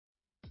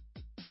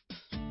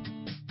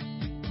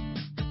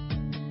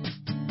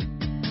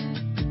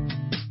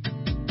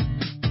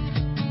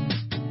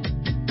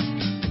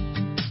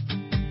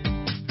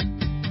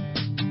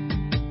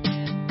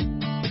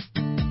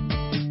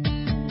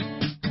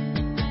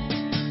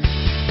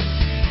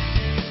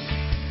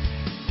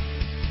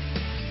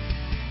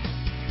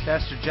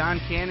Pastor Jon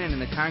Cannon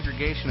and the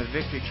congregation of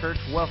Victory Church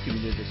welcome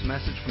you to this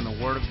message from the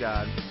Word of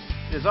God.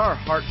 It is our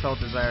heartfelt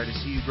desire to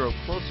see you grow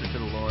closer to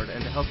the Lord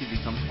and to help you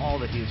become all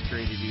that He has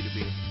created you to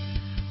be.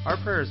 Our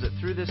prayer is that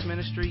through this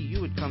ministry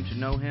you would come to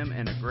know Him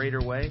in a greater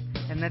way,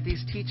 and that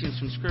these teachings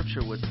from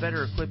Scripture would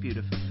better equip you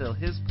to fulfill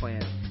His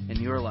plan in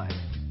your life.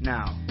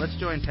 Now, let's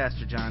join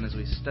Pastor Jon as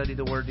we study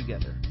the Word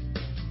together.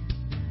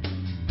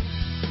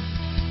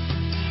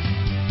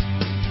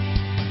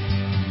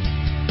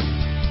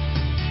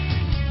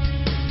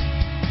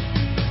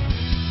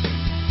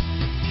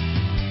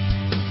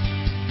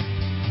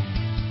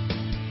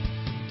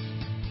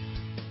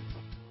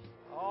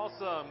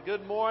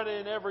 Good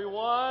morning,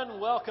 everyone.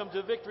 Welcome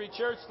to Victory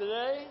Church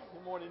today.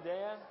 Good morning,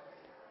 Dan.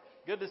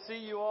 Good to see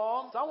you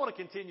all. So I want to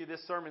continue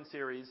this sermon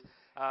series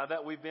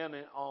that we've been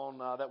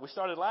on, that we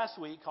started last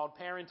week, called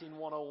Parenting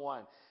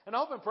 101. And I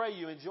hope and pray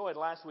you enjoyed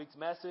last week's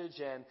message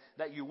and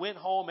that you went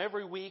home.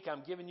 Every week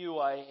I'm giving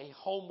you a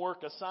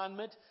homework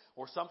assignment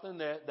or something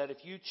that if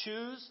you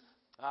choose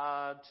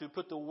to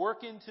put the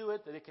work into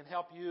it, that it can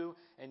help you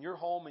and your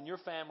home and your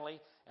family.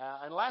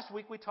 And last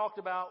week we talked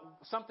about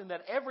something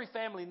that every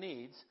family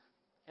needs,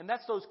 and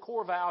that's those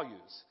core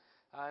values.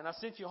 And I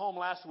sent you home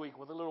last week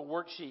with a little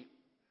worksheet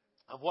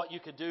of what you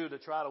could do to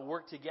try to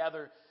work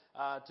together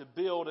to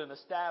build and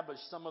establish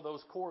some of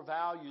those core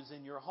values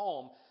in your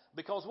home.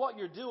 Because what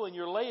you're doing,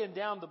 you're laying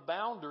down the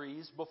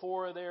boundaries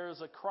before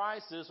there's a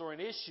crisis or an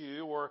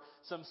issue or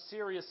some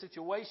serious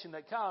situation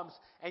that comes,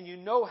 and you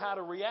know how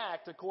to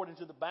react according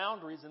to the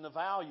boundaries and the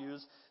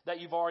values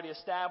that you've already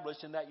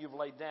established and that you've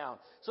laid down.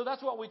 So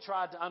that's what we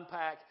tried to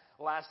unpack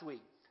last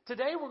week.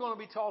 Today we're going to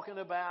be talking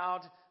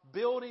about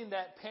building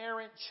that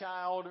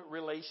parent-child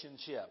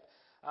relationship.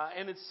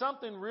 And it's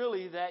something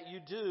really that you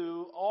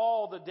do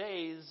all the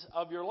days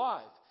of your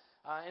life.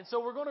 And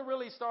so we're going to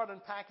really start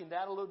unpacking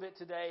that a little bit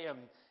today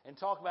and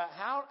talk about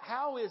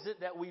how is it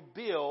that we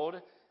build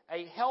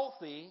a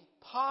healthy,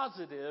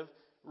 positive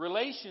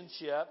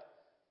relationship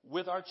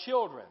with our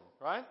children,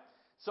 right?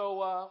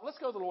 So let's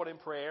go to the Lord in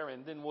prayer,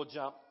 and then we'll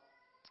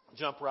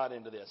jump right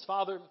into this.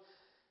 Father,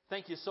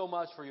 thank you so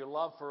much for your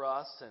love for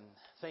us, and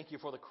thank you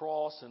for the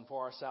cross and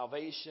for our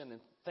salvation,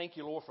 and thank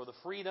you, Lord, for the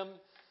freedom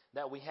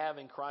that we have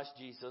in Christ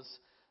Jesus.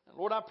 And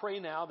Lord, I pray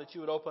now that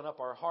you would open up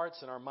our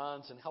hearts and our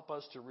minds and help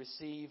us to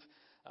receive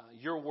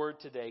your word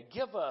today.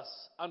 Give us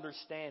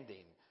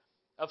understanding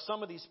of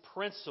some of these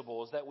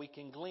principles that we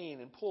can glean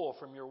and pull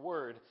from your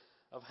word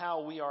of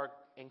how we are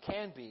and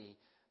can be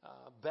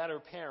better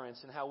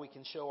parents, and how we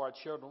can show our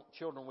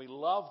children we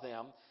love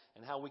them,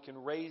 and how we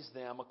can raise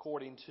them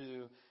according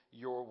to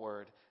your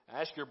word.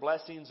 I ask your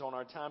blessings on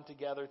our time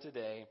together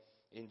today.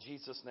 In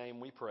Jesus' name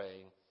we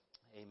pray.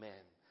 Amen.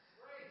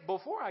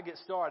 Before I get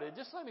started,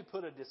 just let me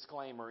put a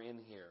disclaimer in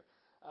here.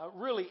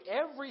 Really,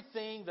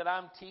 everything that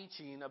I'm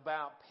teaching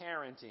about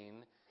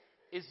parenting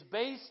is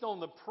based on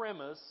the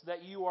premise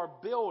that you are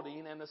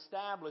building and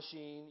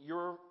establishing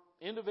your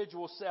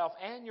individual self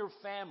and your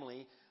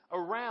family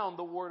around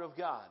the Word of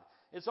God.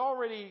 It's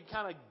already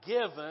kind of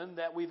given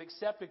that we've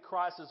accepted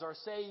Christ as our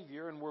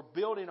Savior, and we're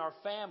building our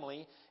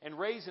family and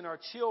raising our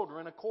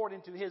children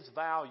according to His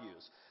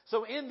values.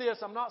 So in this,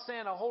 I'm not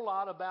saying a whole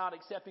lot about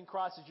accepting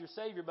Christ as your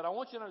Savior, but I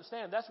want you to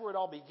understand that's where it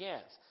all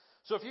begins.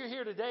 So if you're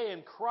here today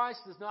and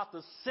Christ is not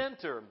the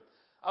center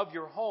of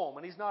your home,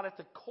 and He's not at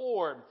the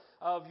core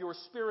of your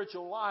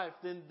spiritual life,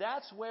 then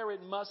that's where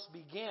it must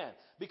begin.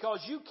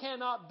 Because you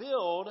cannot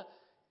build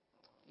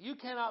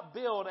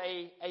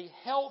a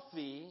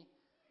healthy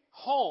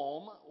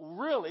home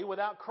really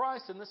without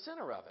Christ in the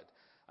center of it.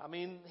 I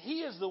mean, He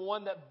is the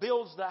one that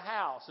builds the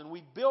house, and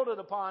we build it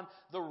upon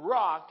the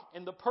rock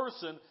in the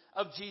person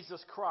of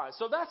Jesus Christ.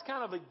 So that's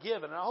kind of a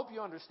given, and I hope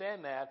you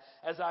understand that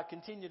as I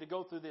continue to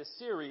go through this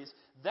series.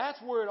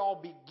 That's where it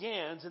all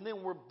begins, and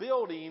then we're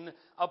building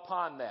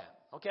upon that.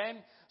 Okay?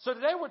 So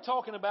today we're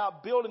talking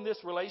about building this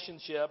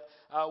relationship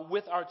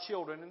with our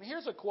children. And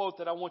here's a quote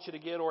that I want you to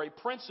get, or a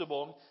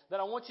principle that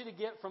I want you to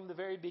get from the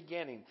very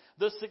beginning.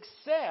 The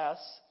success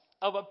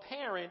of a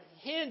parent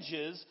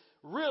hinges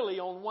really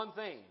on one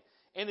thing,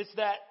 and it's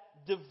that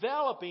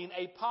developing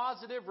a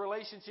positive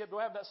relationship. Do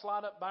I have that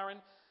slide up, Byron?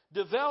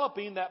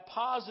 Developing that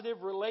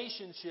positive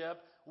relationship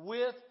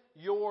with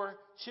your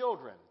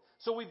children.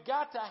 So we've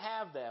got to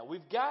have that.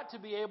 We've got to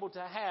be able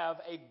to have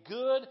a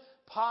good,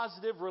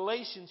 positive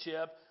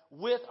relationship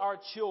with our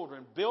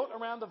children, built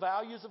around the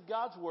values of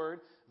God's Word,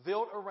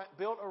 built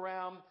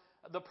around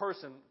the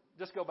person.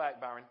 Just go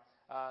back, Byron.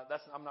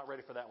 I'm not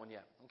ready for that one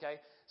yet. Okay?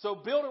 So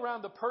build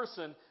around the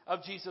person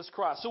of Jesus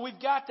Christ. So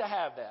we've got to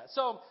have that.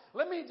 So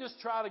let me just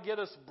try to get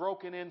us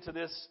broken into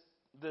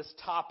this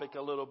topic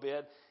a little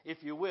bit, if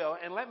you will.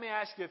 And let me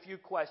ask you a few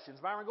questions.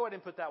 Byron, go ahead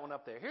and put that one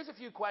up there. Here's a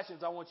few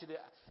questions I want you to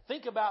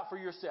think about for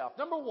yourself.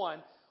 Number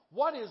one,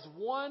 what is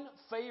one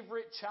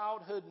favorite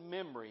childhood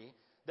memory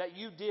that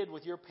you did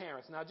with your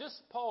parents? Now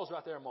just pause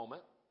right there a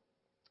moment.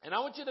 And I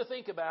want you to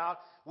think about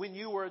when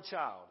you were a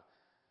child.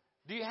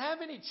 Do you have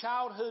any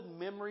childhood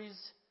memories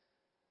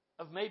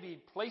of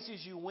maybe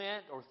places you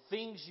went or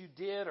things you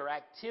did or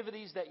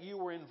activities that you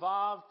were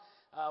involved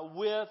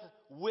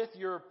with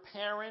your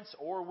parents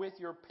or with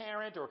your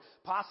parent, or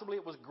possibly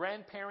it was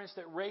grandparents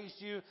that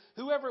raised you,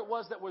 whoever it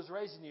was that was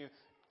raising you.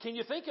 Can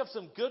you think of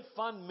some good,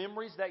 fun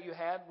memories that you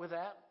had with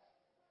that?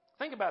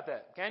 Think about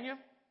that, can you?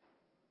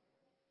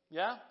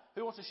 Yeah?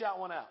 Who wants to shout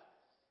one out?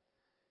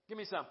 Give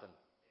me something.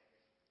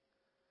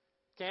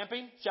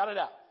 Camping? Shout it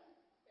out.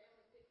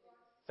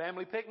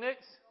 Family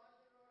picnics?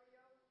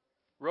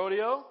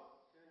 Rodeo?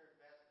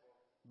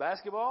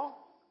 Basketball?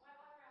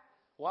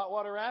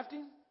 Whitewater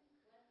rafting?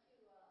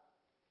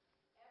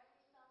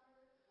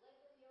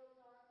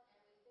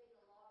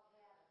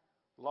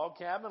 Log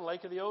cabin,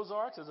 Lake of the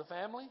Ozarks as a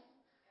family?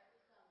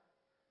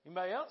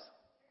 Anybody else?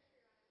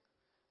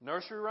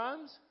 Nursery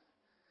rhymes?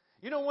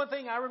 You know one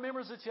thing I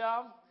remember as a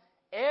child?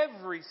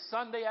 Every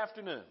Sunday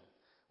afternoon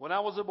when I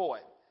was a boy,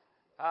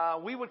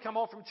 we would come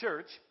home from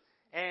church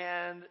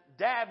and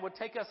Dad would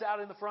take us out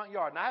in the front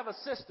yard. And I have a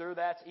sister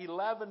that's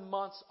 11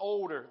 months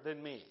older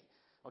than me.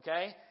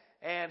 Okay?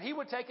 And he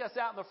would take us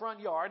out in the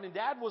front yard, and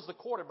Dad was the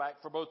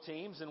quarterback for both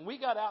teams, and we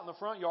got out in the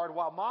front yard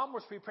while Mom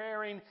was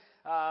preparing,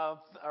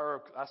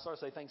 or I started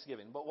to say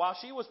Thanksgiving, but while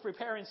she was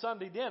preparing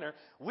Sunday dinner,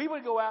 we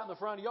would go out in the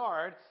front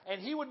yard,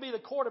 and he would be the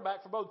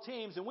quarterback for both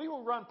teams, and we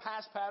would run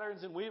pass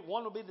patterns, and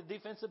one would be the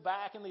defensive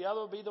back, and the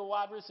other would be the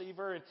wide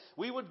receiver, and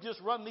we would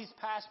just run these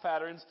pass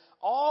patterns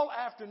all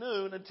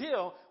afternoon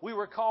until we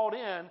were called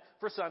in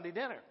for Sunday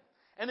dinner.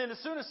 And then as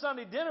soon as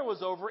Sunday dinner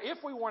was over, if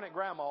we weren't at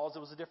Grandma's, it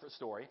was a different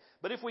story.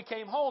 But if we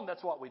came home,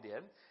 that's what we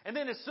did. And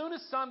then as soon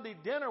as Sunday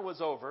dinner was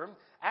over,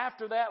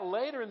 after that,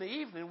 later in the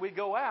evening, we'd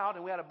go out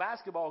and we had a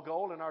basketball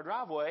goal in our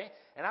driveway.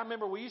 And I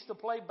remember we used to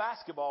play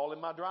basketball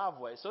in my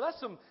driveway. So that's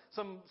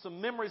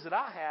some memories that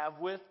I have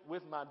with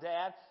my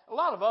dad. A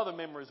lot of other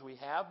memories we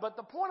have. But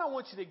the point I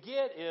want you to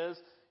get is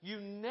you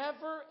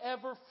never,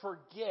 ever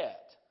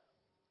forget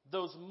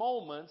those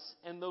moments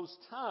and those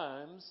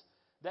times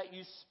that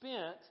you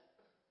spent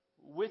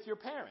with your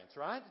parents,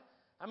 right?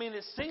 I mean,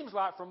 it seems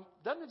like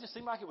doesn't it just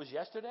seem like it was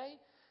yesterday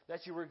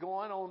that you were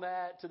going on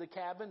to the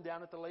cabin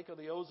down at the Lake of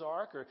the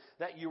Ozark, or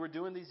that you were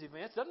doing these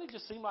events? Doesn't it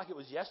just seem like it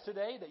was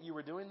yesterday that you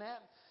were doing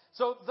that?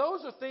 So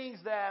those are things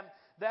that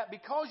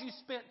because you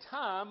spent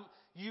time,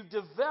 you've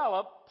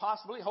developed,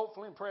 possibly,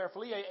 hopefully, and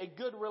prayerfully, a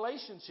good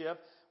relationship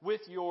with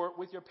your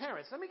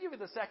parents. Let me give you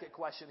the second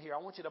question here. I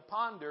want you to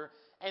ponder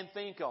and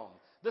think on.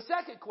 The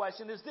second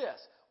question is this: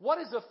 what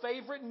is a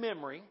favorite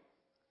memory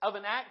of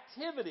an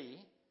activity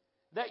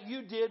that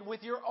you did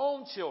with your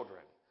own children?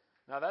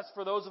 Now, that's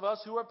for those of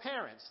us who are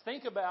parents.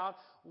 Think about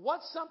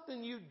what's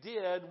something you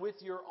did with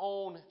your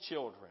own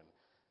children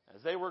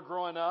as they were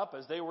growing up,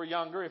 as they were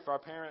younger. If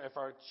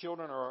our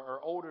children are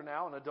older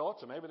now and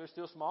adults, or maybe they're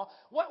still small,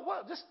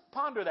 just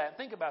ponder that.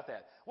 Think about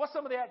that. What's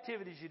some of the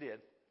activities you did?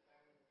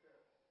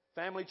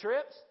 Family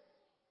trips.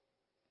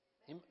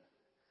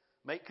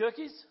 Make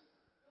cookies.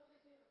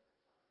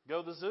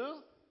 Go to the zoo.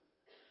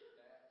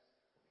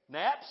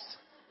 Naps.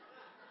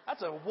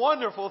 That's a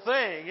wonderful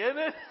thing, isn't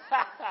it?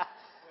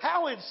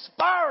 How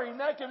inspiring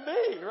that can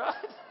be, right?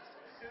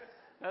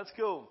 That's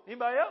cool.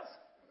 Anybody else?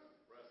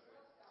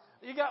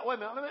 Wait a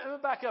minute, let me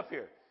back up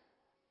here.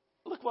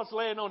 Look what's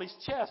laying on his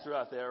chest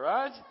right there,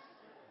 right?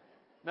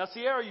 Now,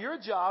 Sierra, your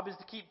job is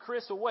to keep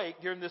Chris awake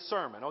during this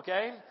sermon,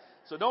 okay?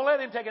 So don't let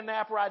him take a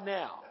nap right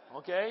now,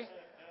 okay?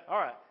 All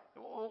right.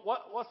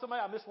 What's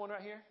somebody? I missed one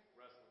right here.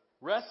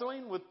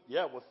 Wrestling with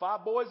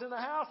 5 boys in the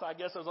house. I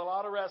guess there's a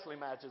lot of wrestling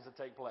matches that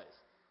take place.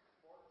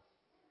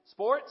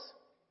 Sports?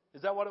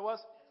 Is that what it was?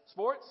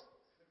 Sports?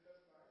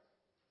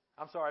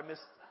 I'm sorry, I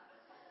missed.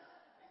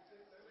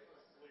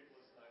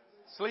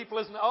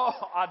 Sleepless nights.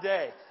 Oh,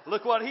 Ade.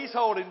 Look what he's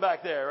holding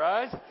back there,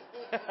 right?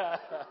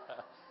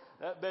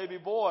 That baby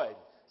boy.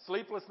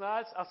 Sleepless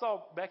nights. I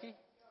saw Becky.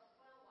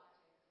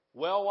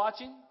 Whale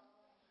watching.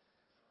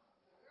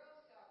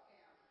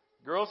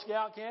 Girl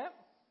Scout camp.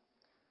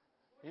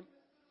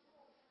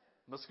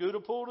 Mosquito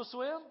pool to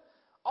swim.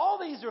 All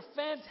these are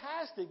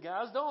fantastic,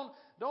 guys. Don't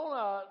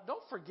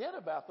forget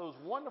about those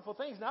wonderful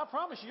things. Now, I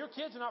promise you, your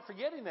kids are not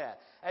forgetting that.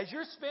 As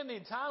you're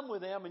spending time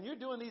with them and you're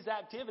doing these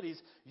activities,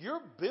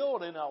 you're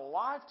building a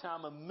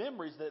lifetime of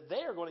memories that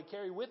they are going to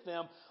carry with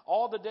them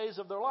all the days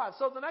of their lives.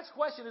 So the next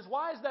question is,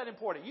 why is that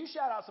important? You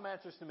shout out some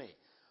answers to me.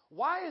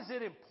 Why is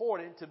it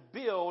important to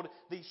build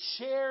these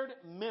shared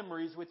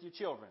memories with your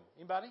children?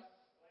 Anybody?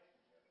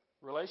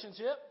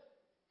 Relationship?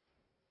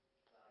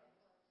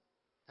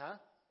 Huh?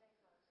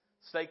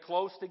 Stay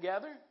close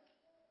together?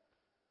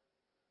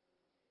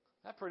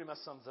 That pretty much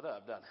sums it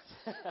up, doesn't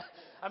it?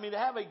 I mean, to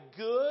have a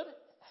good,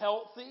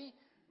 healthy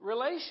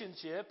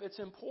relationship, it's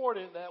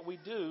important that we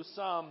do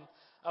some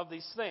of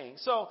these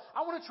things. So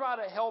I want to try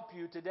to help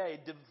you today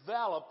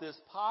develop this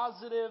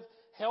positive,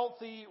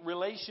 healthy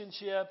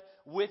relationship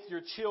with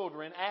your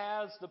children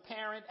as the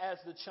parent, as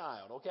the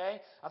child,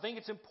 okay? I think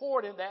it's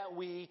important that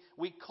we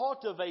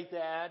cultivate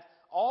that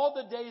all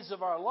the days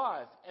of our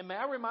life. And may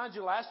I remind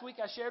you, last week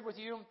I shared with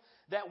you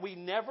that we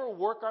never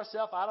work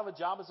ourselves out of a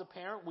job as a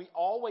parent. We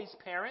always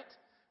parent,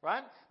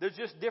 right? There's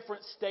just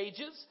different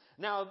stages.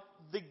 Now,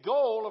 the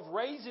goal of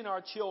raising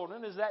our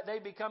children is that they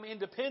become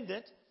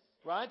independent,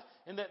 right?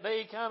 And that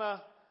they kind of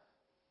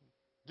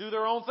do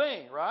their own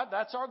thing, right?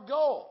 That's our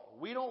goal.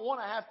 We don't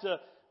want to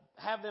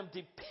have them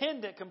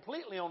dependent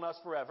completely on us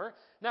forever.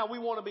 Now, we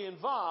want to be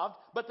involved,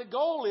 but the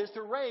goal is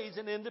to raise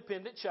an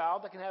independent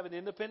child that can have an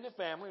independent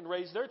family and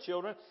raise their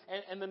children,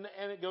 and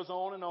it goes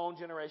on,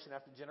 generation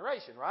after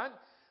generation, right?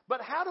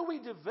 But how do we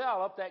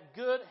develop that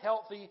good,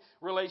 healthy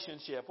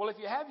relationship? Well, if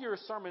you have your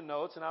sermon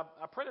notes, and I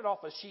printed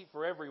off a sheet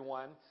for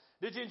everyone.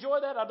 Did you enjoy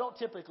that? I don't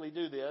typically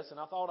do this, and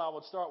I thought I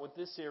would start with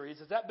this series.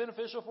 Is that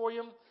beneficial for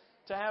you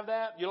to have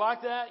that? You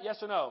like that? Yes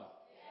or no?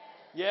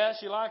 Yes,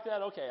 you like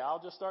that? Okay,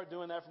 I'll just start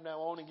doing that from now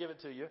on and give it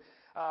to you.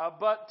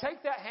 But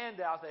take that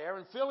handout there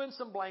and fill in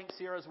some blanks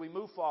here as we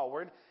move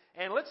forward.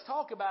 And let's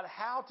talk about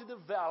how to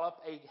develop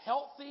a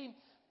healthy,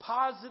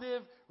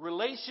 positive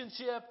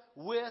relationship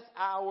with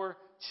our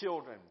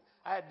children.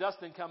 I had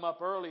Dustin come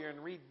up earlier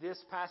and read this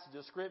passage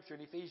of Scripture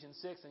in Ephesians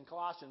 6 and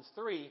Colossians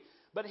 3.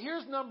 But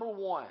here's number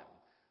one.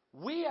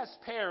 We as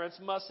parents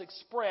must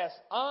express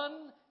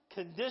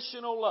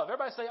unconditional love.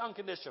 Everybody say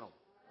unconditional.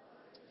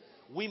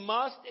 We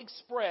must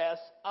express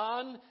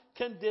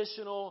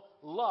unconditional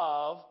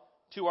love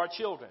to our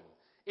children.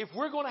 If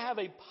we're going to have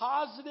a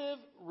positive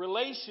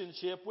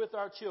relationship with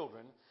our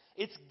children,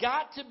 it's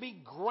got to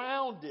be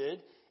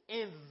grounded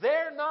in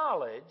their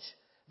knowledge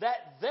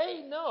that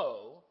they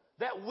know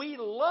that we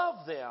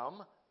love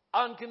them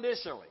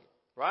unconditionally,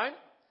 right?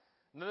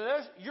 Now,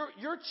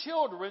 your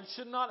children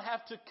should not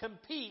have to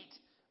compete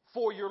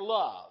for your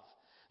love.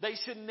 They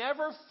should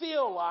never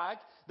feel like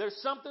there's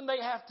something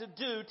they have to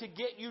do to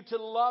get you to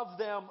love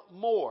them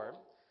more.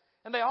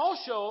 And they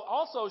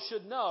also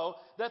should know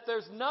that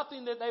there's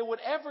nothing that they would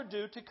ever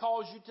do to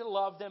cause you to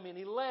love them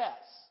any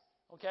less.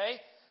 Okay?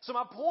 So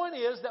my point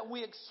is that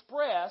we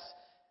express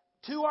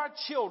to our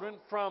children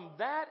from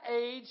that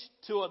age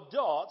to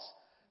adults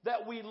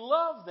that we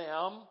love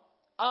them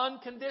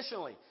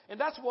unconditionally. And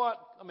that's what,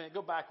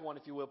 go back one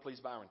if you will, please,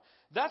 Byron.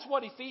 That's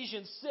what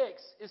Ephesians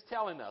 6 is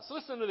telling us.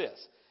 Listen to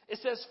this. It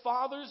says,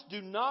 fathers,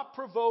 do not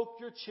provoke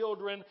your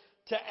children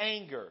to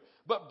anger,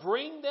 but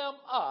bring them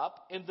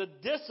up in the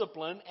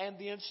discipline and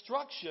the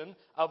instruction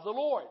of the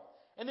Lord.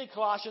 And then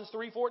Colossians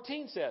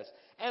 3:14 says,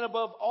 and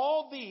above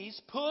all these,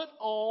 put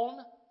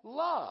on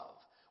love,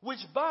 which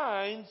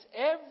binds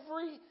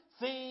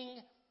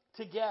everything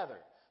together.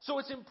 So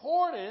it's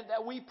important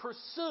that we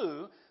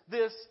pursue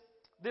this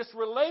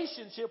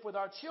relationship with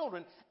our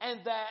children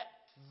and that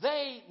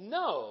they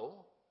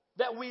know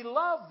that we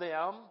love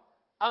them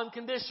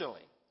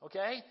unconditionally.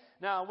 Okay?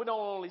 Now, we don't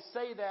only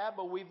say that,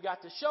 but we've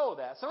got to show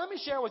that. So let me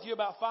share with you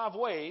about 5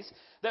 ways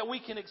that we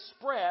can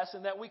express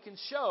and that we can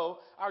show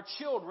our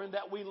children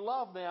that we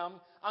love them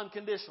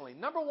unconditionally.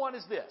 Number 1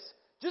 is this.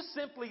 Just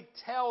simply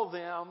tell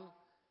them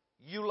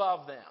you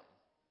love them.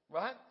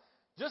 Right?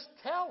 Just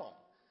tell them.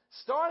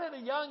 Start at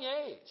a young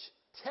age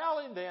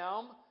telling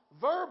them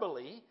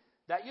verbally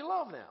that you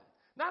love them.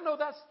 Now, I know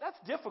that's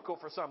difficult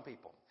for some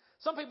people.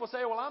 Some people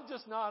say, well,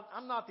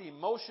 I'm not the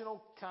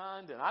emotional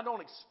kind, and I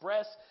don't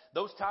express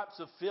those types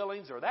of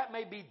feelings, or that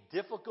may be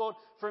difficult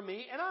for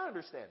me, and I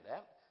understand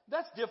that.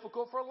 That's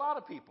difficult for a lot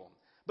of people.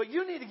 But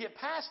you need to get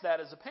past that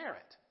as a parent,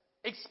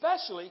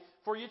 especially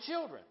for your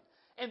children.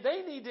 And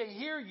they need to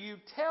hear you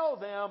tell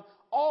them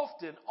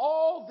often,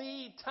 all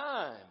the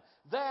time,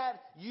 that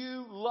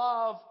you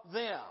love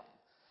them.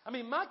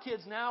 My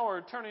kids now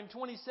are turning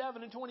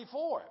 27 and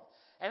 24.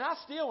 And I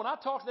still, when I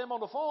talk to them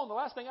on the phone, the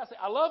last thing I say,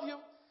 I love you.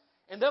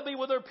 And they'll be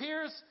with their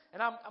peers,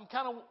 and I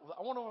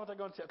wonder what they're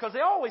going to tell. Because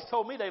they always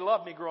told me they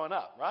loved me growing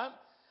up, right?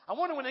 I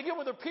wonder when they get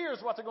with their peers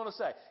what they're going to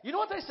say. You know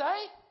what they say?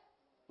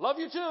 Love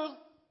you too.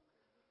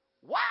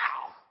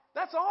 Wow,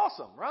 that's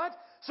awesome, right?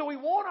 So we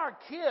want our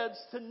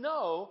kids to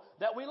know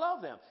that we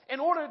love them. In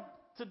order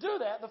to do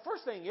that, the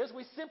first thing is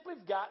we simply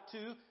got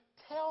to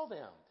tell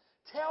them.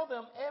 Tell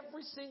them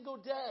every single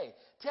day.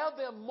 Tell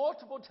them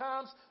multiple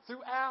times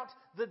throughout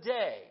the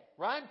day,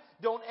 right?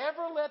 Don't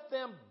ever let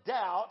them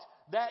doubt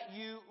that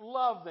you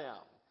love them.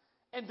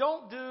 And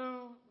don't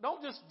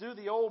just do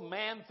the old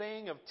man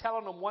thing of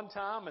telling them one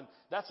time and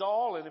that's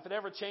all. And if it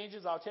ever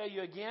changes, I'll tell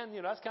you again.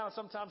 That's kind of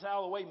sometimes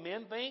how the way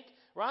men think,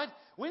 right?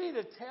 We need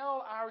to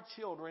tell our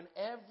children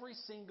every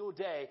single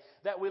day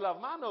that we love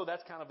them. I know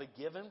that's kind of a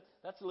given.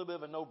 That's a little bit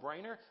of a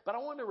no-brainer. But I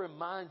want to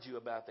remind you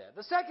about that.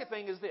 The second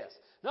thing is this.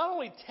 Not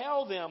only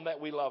tell them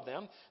that we love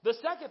them, the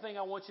second thing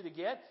I want you to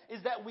get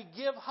is that we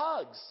give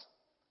hugs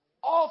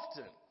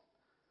often.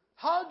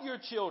 Hug your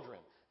children.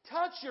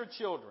 Touch your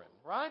children,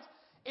 right?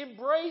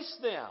 Embrace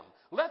them.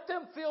 Let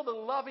them feel the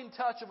loving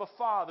touch of a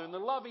father and the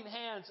loving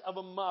hands of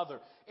a mother.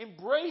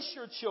 Embrace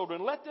your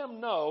children. Let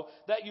them know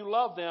that you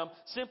love them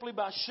simply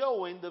by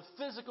showing the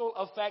physical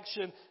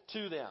affection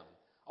to them.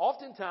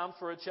 Oftentimes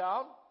for a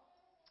child,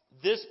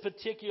 this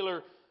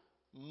particular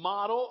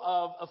model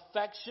of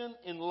affection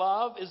and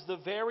love is the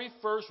very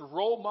first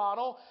role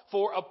model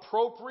for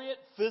appropriate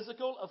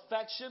physical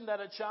affection that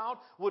a child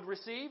would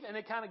receive, and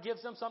it kind of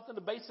gives them something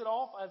to base it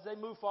off as they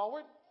move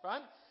forward,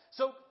 right?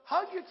 So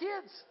hug your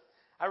kids.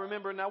 I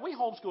remember, now we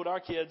homeschooled our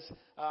kids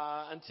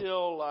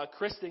until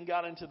Kristen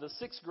got into the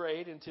 6th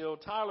grade, until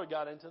Tyler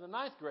got into the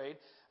 9th grade.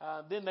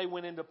 Then they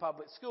went into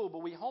public school,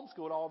 but we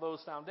homeschooled all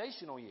those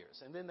foundational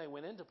years, and then they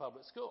went into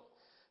public school.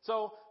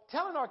 So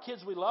telling our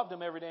kids we loved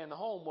them every day in the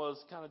home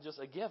was kind of just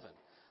a given.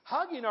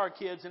 Hugging our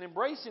kids and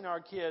embracing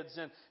our kids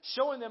and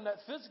showing them that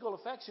physical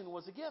affection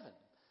was a given.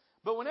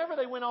 But whenever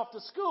they went off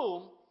to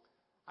school,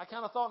 I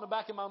kind of thought in the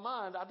back of my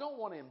mind, I don't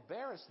want to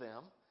embarrass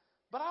them,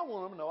 but I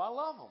want them to know I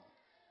love them.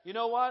 You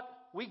know what?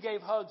 We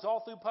gave hugs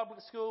all through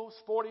public school,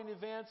 sporting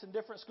events and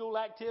different school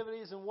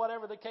activities and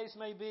whatever the case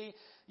may be.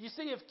 You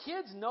see, if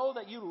kids know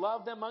that you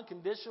love them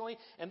unconditionally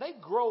and they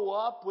grow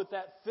up with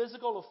that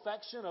physical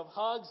affection of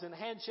hugs and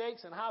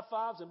handshakes and high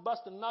fives and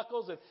busting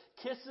knuckles and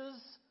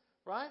kisses,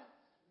 right?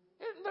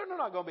 They're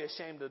not going to be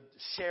ashamed to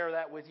share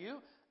that with you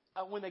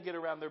when they get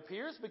around their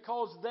peers,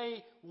 because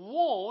they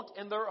want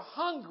and they're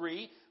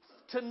hungry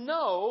to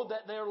know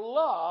that they're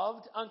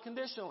loved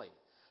unconditionally.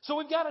 So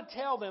we've got to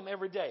tell them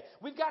every day.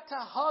 We've got to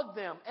hug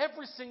them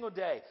every single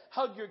day.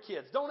 Hug your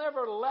kids. Don't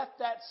ever let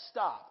that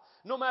stop.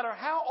 No matter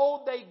how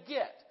old they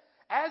get,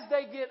 as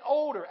they get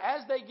older,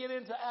 as they get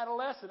into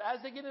adolescence,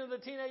 as they get into the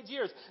teenage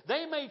years,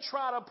 they may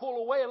try to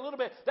pull away a little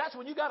bit. That's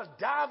when you got to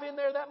dive in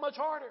there that much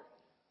harder.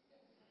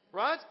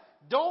 Right?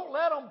 Don't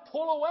let them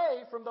pull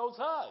away from those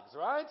hugs,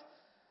 right?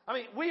 I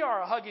mean, we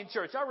are a hugging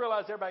church. I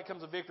realize everybody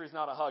comes to Victory is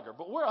not a hugger,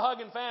 but we're a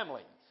hugging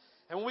family.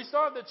 And when we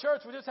started the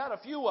church, we just had a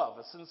few of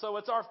us. And so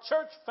it's our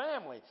church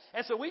family.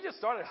 And so we just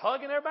started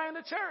hugging everybody in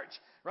the church,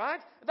 right?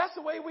 That's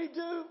the way we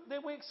do,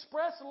 that we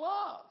express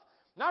love.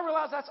 And I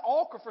realize that's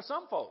awkward for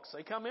some folks.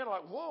 They come in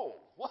like, whoa,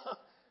 what?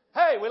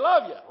 Hey, we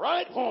love you,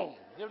 right? Boom.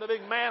 Give them a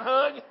big man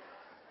hug,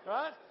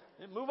 right?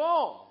 And move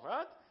on,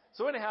 right?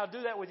 So anyhow,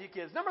 do that with your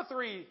kids. Number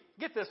 3,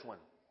 get this one.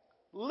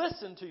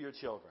 Listen to your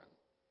children.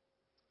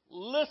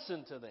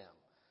 Listen to them.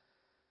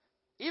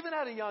 Even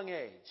at a young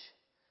age.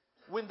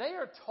 When they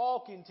are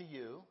talking to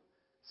you,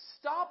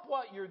 stop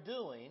what you're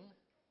doing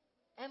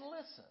and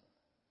listen.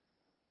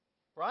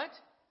 Right?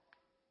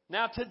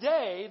 Now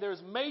today,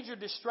 there's major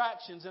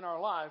distractions in our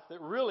life that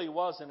really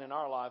wasn't in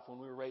our life when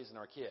we were raising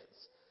our kids.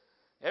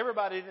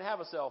 Everybody didn't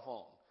have a cell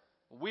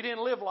phone. We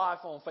didn't live life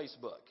on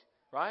Facebook.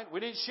 Right? We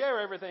didn't share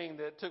everything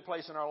that took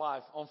place in our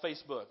life on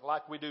Facebook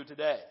like we do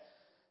today.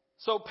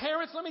 So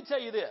parents, let me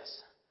tell you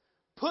this.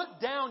 Put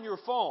down your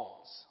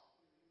phones.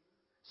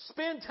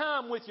 Spend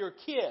time with your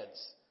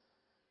kids.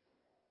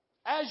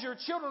 As your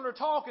children are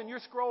talking,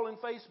 you're scrolling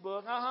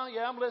Facebook.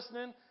 Yeah, I'm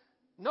listening.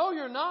 No,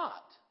 you're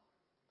not.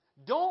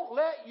 Don't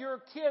let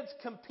your kids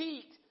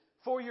compete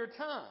for your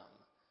time.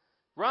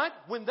 Right?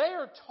 When they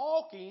are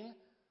talking,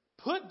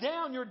 put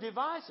down your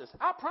devices.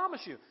 I promise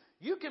you,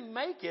 you can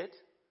make it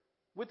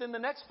within the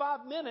next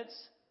 5 minutes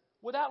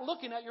without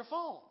looking at your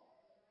phone.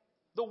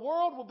 The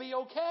world will be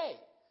okay.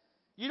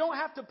 You don't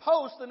have to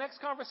post the next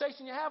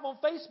conversation you have on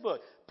Facebook.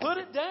 Put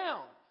it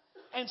down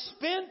and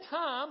spend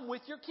time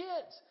with your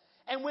kids.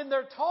 And when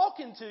they're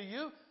talking to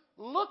you,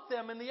 look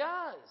them in the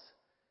eyes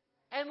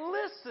and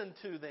listen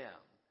to them.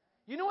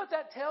 You know what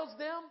that tells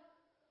them?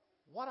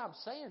 What I'm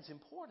saying is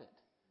important.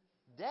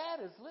 Dad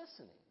is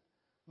listening.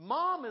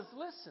 Mom is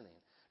listening.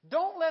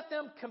 Don't let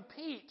them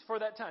compete for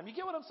that time. You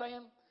get what I'm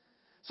saying?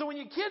 So when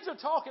your kids are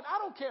talking, I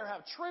don't care how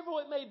trivial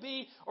it may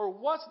be or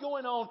what's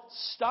going on,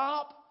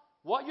 stop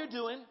what you're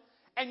doing.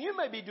 And you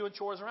may be doing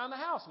chores around the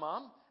house,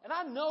 Mom. And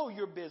I know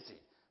you're busy.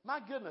 My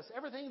goodness,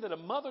 everything that a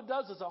mother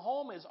does as a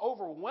home is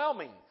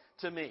overwhelming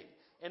to me.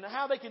 And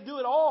how they can do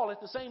it all at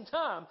the same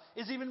time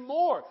is even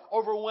more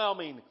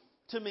overwhelming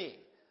to me.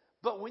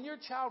 But when your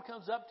child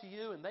comes up to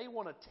you and they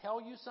want to tell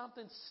you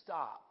something,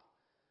 stop.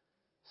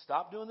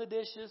 Stop doing the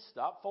dishes.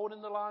 Stop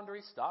folding the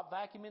laundry. Stop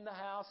vacuuming the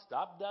house.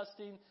 Stop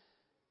dusting.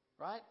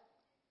 Right?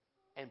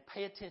 And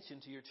pay attention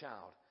to your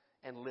child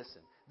and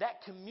listen.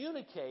 That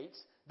communicates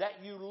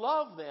that you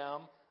love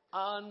them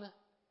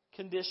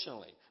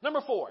unconditionally.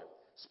 Number 4,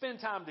 spend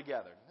time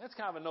together. That's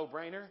kind of a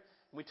no-brainer.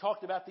 We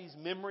talked about these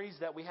memories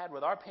that we had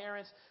with our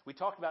parents. We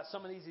talked about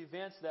some of these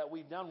events that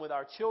we've done with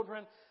our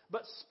children.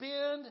 But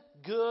spend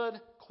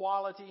good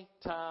quality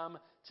time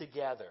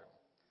together.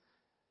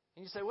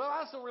 And you say, well,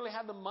 I just don't really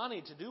have the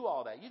money to do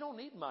all that. You don't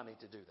need money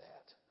to do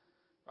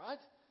that. Right?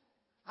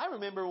 I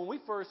remember when we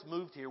first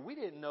moved here, we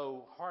didn't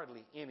know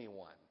hardly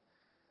anyone.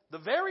 The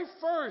very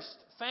first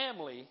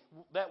family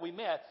that we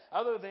met,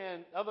 other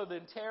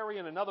than Terry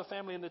and another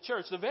family in the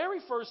church, the very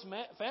first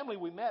family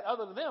we met,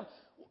 other than them,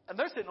 and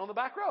they're sitting on the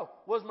back row,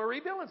 was Marie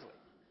Billingsley.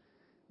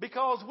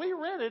 Because we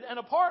rented an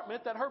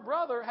apartment that her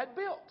brother had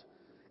built.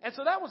 And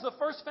so that was the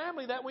first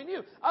family that we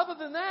knew. Other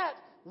than that,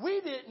 we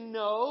didn't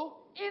know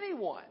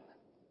anyone.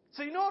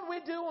 So you know what we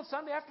do on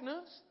Sunday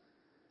afternoons?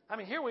 I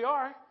mean, here we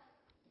are.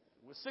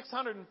 We're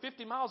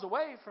 650 miles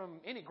away from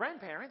any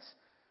grandparents.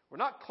 We're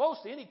not close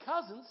to any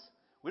cousins.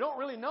 We don't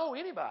really know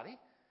anybody.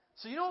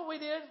 So you know what we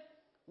did?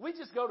 We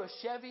just go to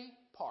Chevy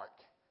Park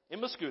in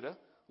Mascoutah,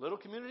 little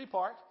community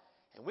park.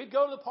 And we'd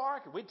go to the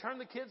park and we'd turn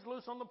the kids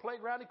loose on the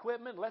playground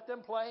equipment and let them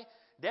play.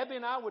 Debbie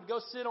and I would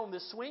go sit on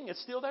this swing.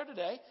 It's still there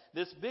today.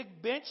 This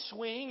big bench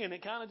swing, and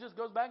it kind of just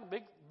goes back,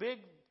 big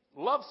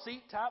love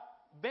seat type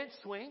bench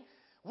swing.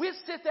 We'd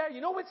sit there.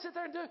 You know what we'd sit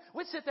there and do?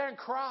 We'd sit there and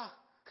cry.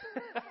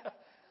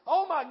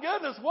 Oh, my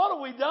goodness, what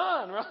have we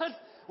done, right?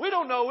 We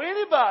don't know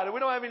anybody. We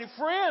don't have any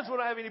friends. We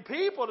don't have any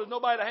people. There's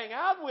nobody to hang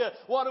out with.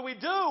 What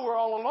do? We're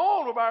all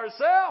alone. We're by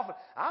ourselves.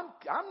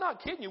 I'm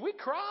not kidding you. We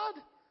cried,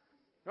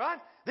 right?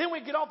 Then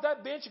we'd get off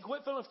that bench and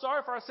quit feeling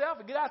sorry for ourselves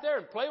and get out there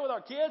and play with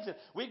our kids. And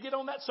we'd get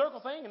on that circle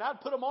thing, and I'd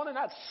put them on and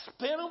I'd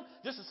spin them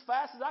just as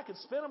fast as I could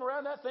spin them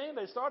around that thing.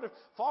 They started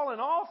falling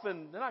off,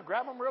 and then I'd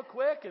grab them real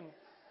quick. And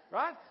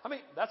right? I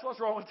mean, that's what's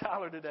wrong with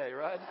Tyler today,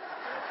 right?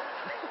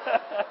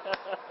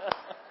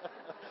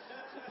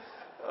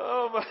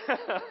 Oh, my.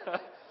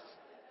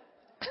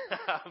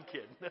 I'm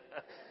kidding.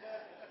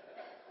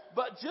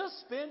 But just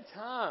spend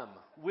time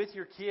with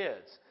your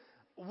kids.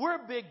 We're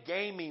a big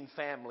gaming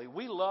family.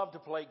 We love to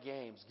play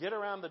games. Get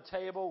around the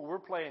table. We're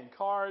playing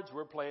cards.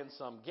 We're playing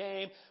some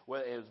game.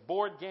 Well, it was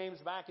board games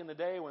back in the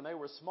day when they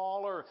were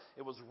smaller.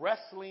 It was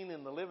wrestling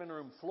in the living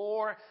room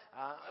floor.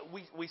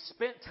 We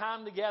spent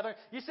time together.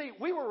 You see,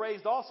 we were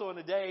raised also in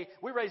a day,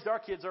 we raised our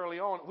kids early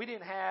on. We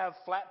didn't have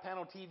flat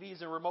panel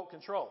TVs and remote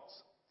controls.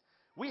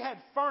 We had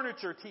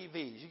furniture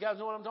TVs. You guys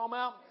know what I'm talking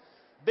about?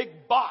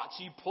 Big box.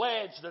 You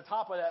pledge the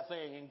top of that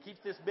thing and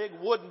keep this big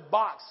wooden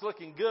box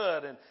looking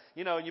good. And,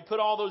 you put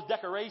all those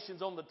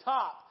decorations on the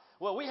top.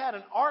 Well, we had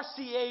an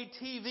RCA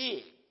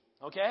TV.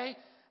 Okay?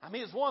 I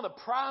mean, it's one of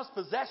the prized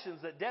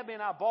possessions that Debbie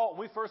and I bought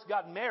when we first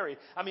got married.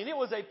 I mean, it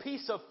was a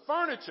piece of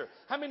furniture.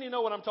 How many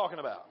know what I'm talking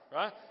about?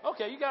 Right?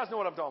 Okay, you guys know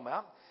what I'm talking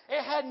about.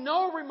 It had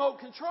no remote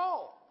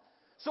control.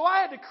 So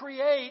I had to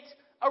create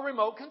a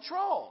remote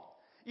control.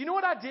 You know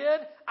what I did?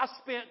 I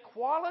spent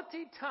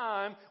quality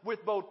time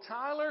with both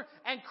Tyler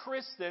and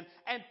Kristen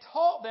and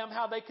taught them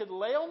how they could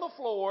lay on the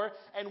floor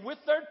and with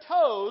their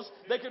toes,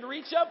 they could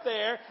reach up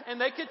there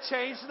and they could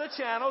change the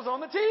channels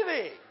on the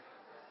TV.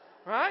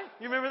 Right?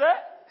 You remember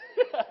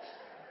that?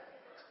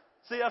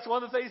 See, that's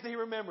one of the things that he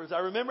remembers. I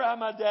remember how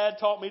my dad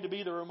taught me to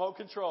be the remote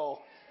control.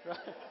 Right?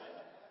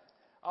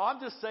 Oh, I'm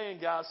just saying,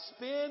 guys,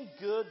 spend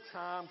good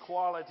time,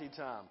 quality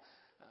time.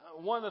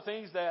 One of the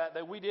things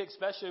that we did,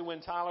 especially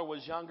when Tyler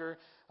was younger,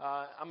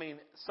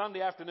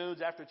 Sunday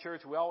afternoons after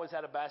church, we always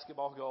had a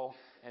basketball goal,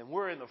 and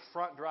we're in the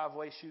front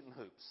driveway shooting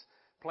hoops,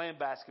 playing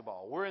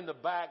basketball. We're in the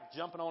back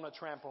jumping on a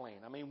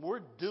trampoline. I mean,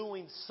 we're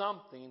doing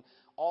something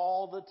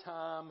all the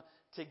time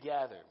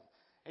together.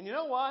 And you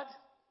know what?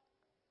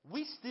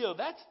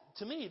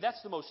 To me,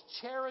 that's the most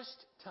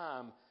cherished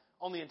time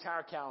on the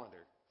entire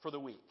calendar for the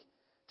week,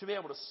 to be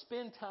able to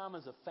spend time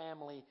as a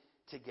family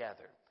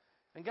together.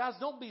 And guys,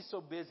 don't be so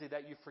busy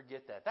that you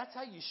forget that. That's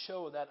how you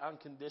show that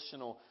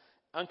unconditional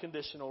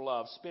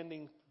love,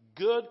 spending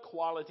good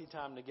quality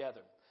time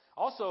together.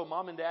 Also,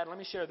 Mom and Dad, let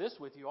me share this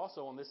with you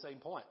also on this same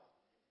point.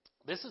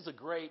 This is a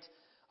great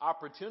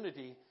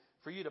opportunity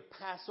for you to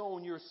pass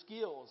on your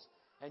skills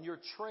and your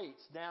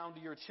traits down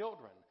to your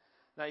children.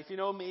 Now, if you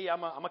know me,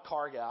 I'm a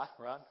car guy,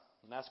 right?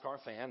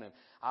 NASCAR fan, and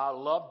I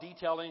love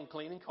detailing and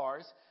cleaning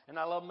cars, and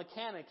I love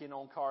mechanicking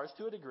on cars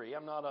to a degree.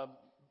 I'm not a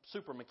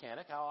super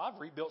mechanic.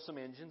 I've rebuilt some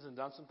engines and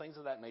done some things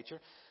of that nature.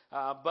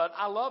 But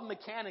I love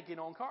mechanicking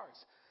on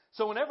cars.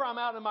 So whenever I'm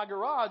out in my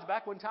garage,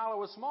 back when Tyler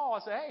was small, I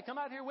say, hey, come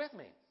out here with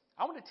me.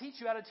 I want to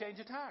teach you how to change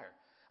a tire.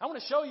 I want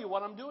to show you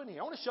what I'm doing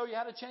here. I want to show you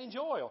how to change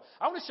oil.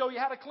 I want to show you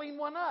how to clean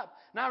one up.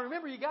 Now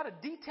remember, you got to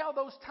detail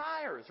those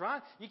tires,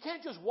 right? You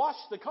can't just wash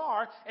the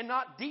car and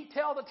not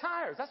detail the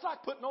tires. That's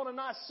like putting on a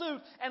nice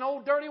suit and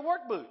old dirty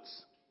work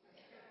boots.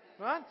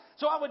 Right?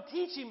 So I would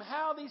teach him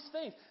how these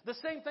things. The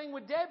same thing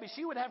with Debbie.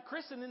 She would have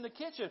Kristen in the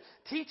kitchen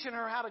teaching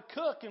her how to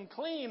cook and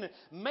clean and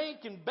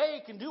make and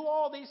bake and do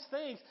all these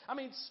things. I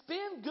mean,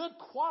 spend good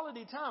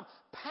quality time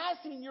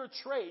passing your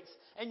traits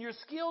and your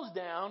skills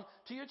down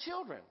to your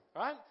children.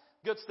 Right?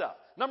 Good stuff.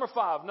 Number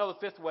 5, another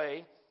 5th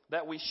way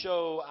that we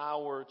show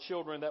our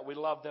children that we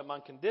love them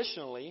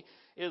unconditionally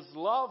is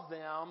love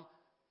them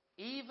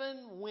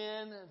even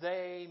when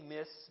they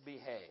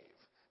misbehave.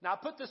 Now, I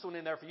put this one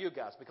in there for you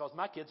guys because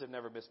my kids have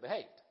never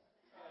misbehaved.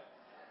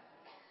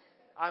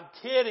 I'm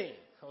kidding,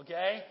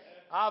 okay?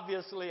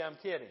 Obviously, I'm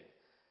kidding.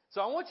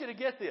 So I want you to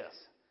get this.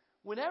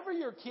 Whenever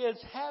your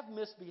kids have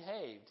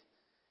misbehaved,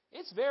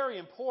 it's very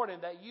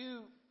important that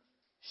you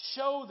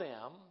show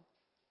them,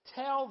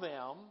 tell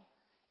them,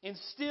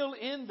 instill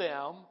in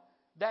them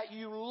that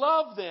you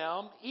love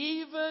them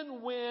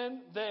even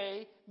when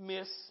they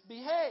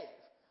misbehave.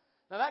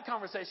 Now, that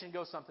conversation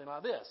goes something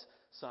like this.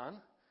 Son,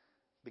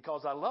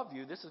 because I love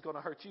you, this is going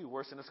to hurt you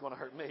worse than it's going to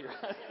hurt me,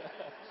 right?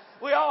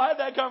 We all had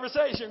that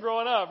conversation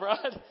growing up,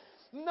 right?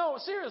 No,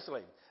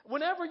 seriously.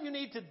 Whenever you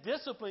need to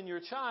discipline your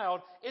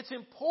child, it's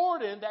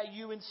important that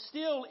you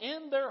instill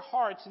in their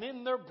hearts and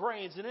in their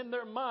brains and in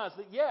their minds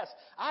that, yes,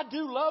 I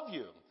do love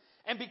you.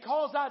 And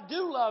because I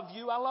do love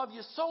you, I love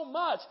you so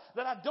much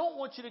that I don't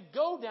want you to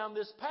go down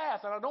this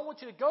path and I don't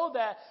want you to go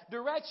that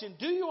direction.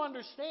 Do you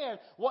understand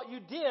what you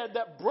did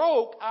that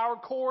broke our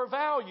core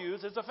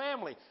values as a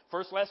family?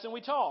 First lesson we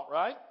taught,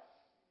 right?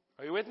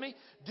 Are you with me?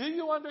 Do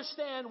you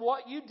understand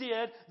what you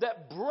did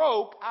that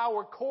broke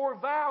our core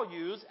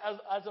values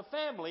as a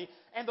family?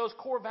 And those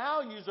core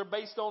values are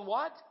based on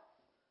what?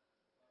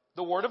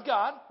 the Word of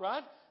God,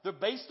 right? They're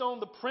based on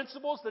the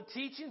principles, the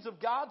teachings of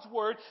God's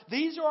Word.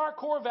 These are our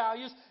core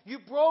values. You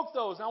broke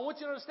those. Now, I want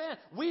you to understand,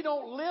 we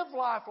don't live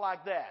life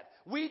like that.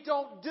 We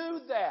don't do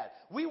that.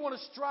 We want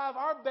to strive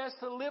our best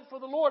to live for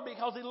the Lord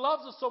because He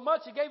loves us so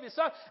much, He gave His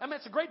Son. I mean,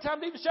 it's a great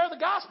time to even share the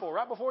gospel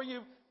right before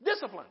you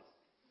discipline.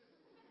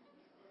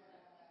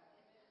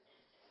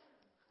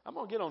 I'm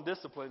going to get on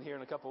discipline here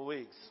in a couple of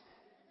weeks.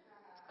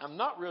 I'm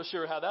not real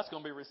sure how that's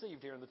going to be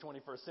received here in the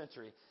 21st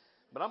century,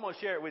 but I'm going to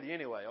share it with you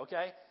anyway,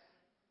 okay?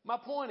 My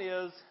point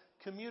is,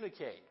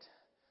 communicate.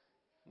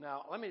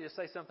 Now, let me just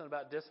say something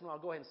about discipline. I'll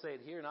go ahead and say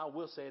it here, and I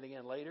will say it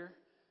again later.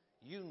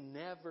 You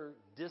never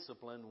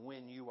discipline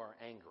when you are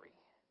angry.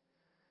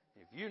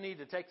 If you need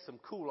to take some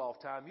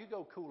cool-off time, you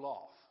go cool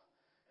off.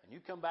 And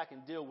you come back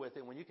and deal with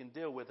it when you can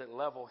deal with it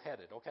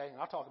level-headed, okay? And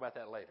I'll talk about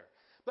that later.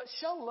 But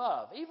show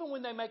love, even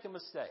when they make a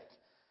mistake.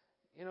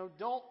 You know,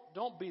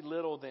 don't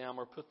belittle them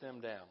or put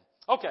them down.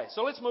 Okay,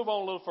 so let's move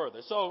on a little further.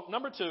 So,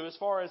 number 2, as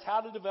far as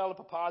how to develop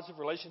a positive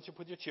relationship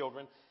with your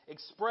children,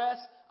 express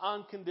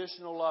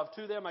unconditional love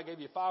to them. I gave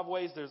you 5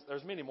 ways.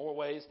 There's many more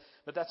ways,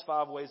 but that's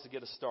 5 ways to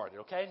get us started,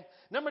 okay?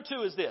 Number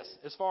 2 is this,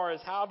 as far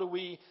as how do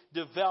we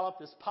develop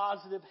this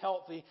positive,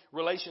 healthy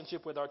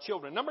relationship with our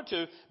children. Number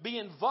 2, be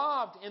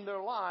involved in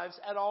their lives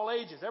at all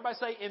ages. Everybody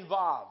say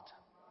involved.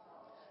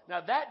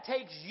 Now, that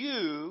takes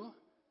you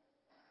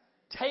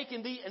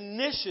taking the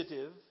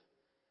initiative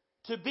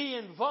to be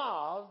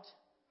involved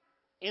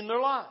in their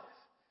life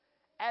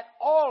at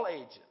all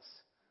ages.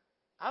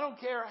 I don't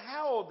care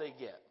how old they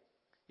get.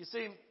 You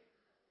see,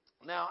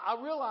 now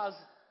I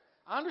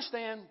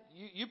understand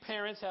you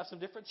parents have some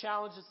different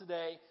challenges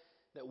today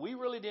that we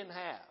really didn't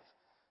have.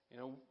 You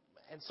know,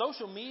 and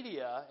social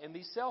media and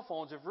these cell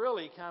phones have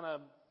really kind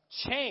of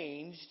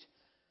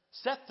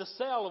set the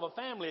sail of a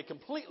family a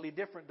completely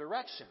different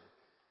direction.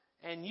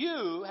 And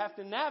you have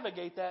to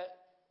navigate that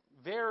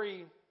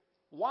very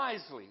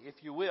wisely, if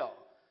you will.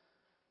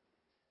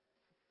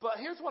 But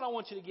here's what I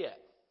want you to get.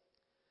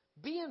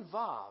 Be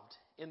involved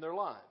in their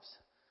lives.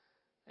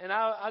 And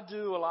I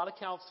do a lot of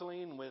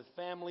counseling with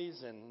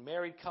families and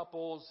married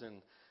couples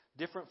and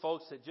different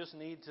folks that just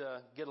need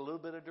to get a little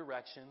bit of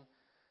direction.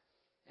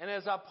 And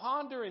as I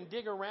ponder and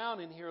dig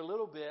around in here a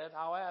little bit,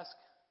 I'll ask,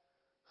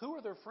 who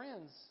are their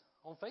friends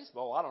on Facebook?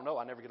 Oh, I don't know.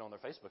 I never get on their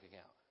Facebook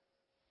account.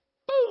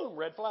 Boom!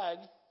 Red flag.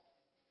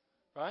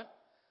 Right?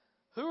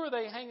 Who are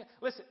they hanging?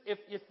 Listen,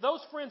 if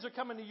those friends are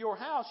coming to your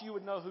house, you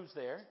would know who's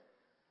there.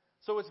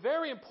 So it's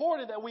very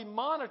important that we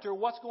monitor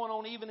what's going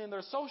on even in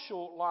their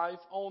social life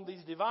on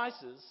these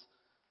devices.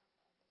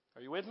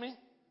 Are you with me?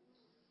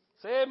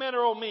 Say amen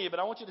or oh me, but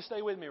I want you to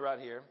stay with me right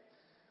here.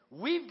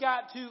 We've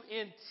got to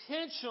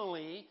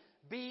intentionally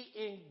be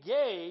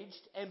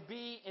engaged and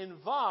be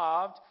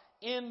involved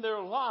in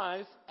their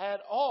life at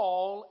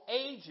all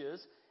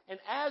ages. And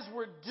as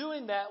we're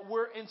doing that,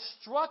 we're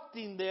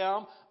instructing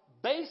them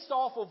based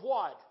off of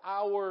what?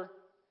 Our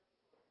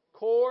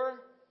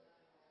core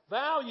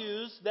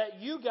values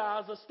that you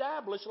guys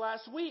established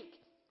last week,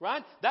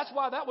 right? That's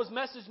why that was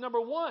message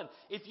number 1.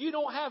 If you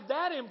don't have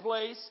that in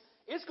place,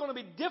 it's going to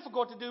be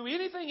difficult to do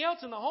anything else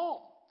in the home.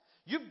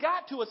 You've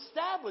got to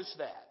establish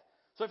that.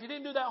 So if you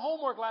didn't do that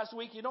homework last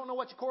week, you don't know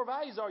what your core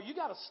values are, you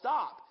got to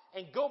stop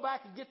and go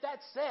back and get that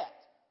set,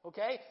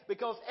 okay?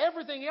 Because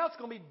everything else is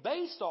going to be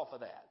based off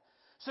of that.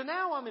 So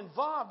now I'm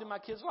involved in my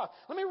kids' life.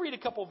 Let me read a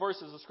couple of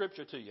verses of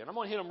Scripture to you, and I'm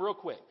going to hit them real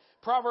quick.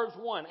 Proverbs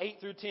 1, 8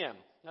 through 10.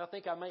 And I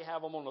think I may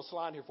have them on the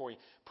slide here for you.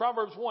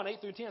 Proverbs 1,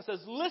 8 through 10 says,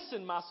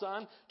 listen, my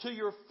son, to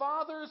your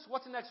father's,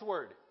 what's the next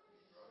word?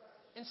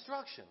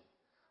 Instruction.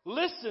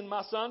 Listen,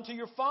 my son, to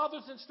your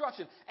father's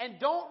instruction. And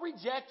don't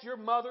reject your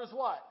mother's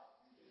what?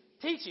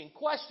 Teaching.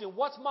 Question,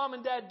 what's mom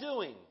and dad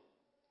doing?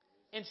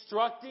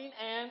 Instructing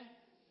and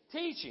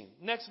teaching.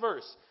 Next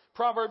verse.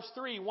 Proverbs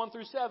 3, 1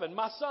 through 7.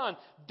 My son,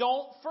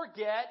 don't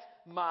forget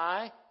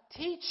my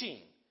teaching.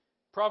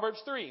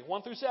 Proverbs 3,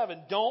 1 through 7.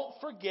 Don't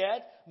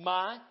forget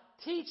my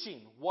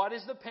teaching. What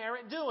is the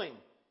parent doing?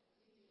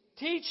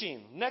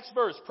 Teaching. Next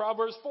verse,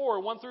 Proverbs 4,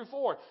 1 through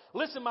 4.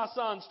 Listen, my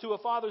sons, to a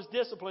father's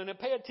discipline and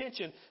pay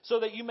attention so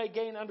that you may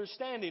gain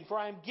understanding. For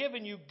I am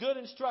giving you good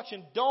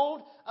instruction.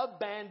 Don't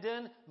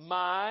abandon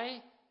my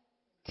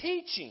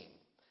teaching.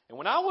 And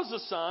when I was a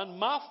son,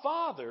 my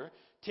father,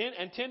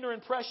 and tender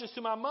and precious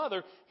to my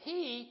mother,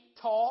 he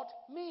taught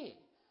me.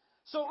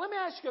 So let me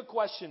ask you a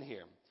question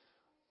here.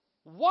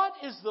 What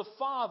is the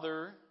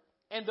father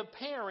and the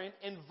parent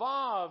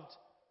involved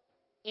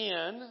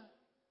in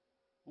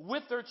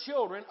with their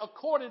children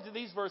according to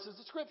these verses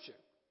of Scripture?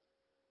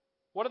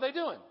 What are they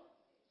doing?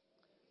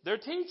 They're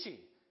teaching.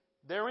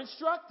 They're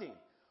instructing.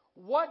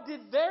 What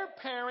did their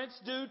parents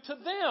do to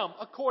them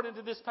according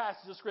to this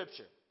passage of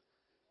Scripture?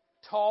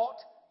 Taught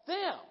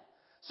them.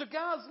 So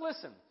guys,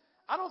 listen.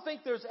 I don't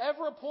think there's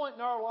ever a point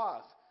in our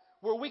life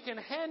where we can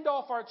hand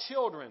off our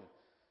children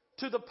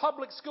to the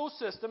public school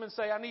system and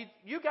say, I need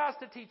you guys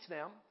to teach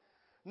them.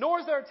 Nor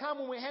is there a time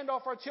when we hand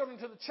off our children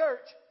to the church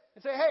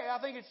and say, hey, I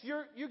think it's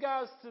you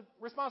guys'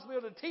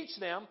 responsibility to teach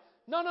them.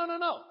 No.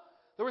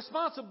 The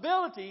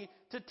responsibility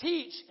to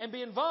teach and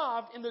be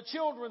involved in the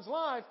children's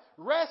life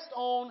rests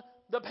on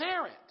the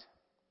parent.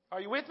 Are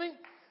you with me?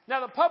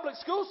 Now, the public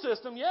school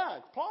system,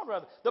 applaud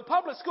rather. The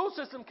public school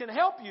system can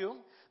help you.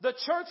 The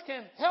church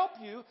can help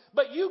you,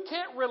 but you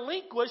can't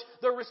relinquish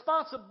the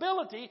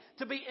responsibility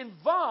to be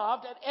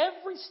involved at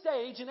every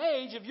stage and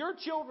age of your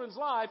children's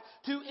life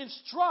to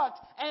instruct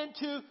and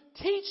to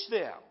teach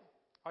them.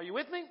 Are you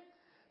with me?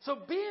 So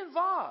be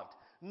involved.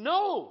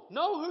 Know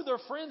who their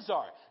friends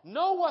are.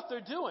 Know what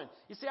they're doing.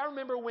 You see, I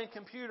remember when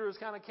computers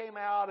kind of came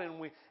out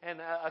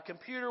and a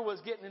computer was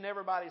getting in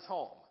everybody's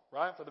home,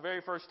 right, for the very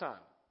first time.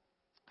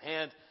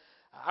 And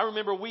I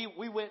remember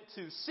we went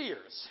to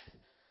Sears,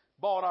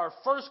 bought our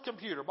first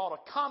computer, bought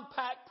a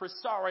compact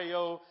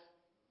Presario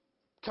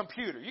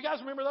computer. You guys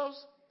remember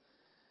those?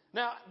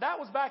 Now, that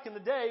was back in the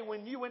day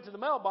when you went to the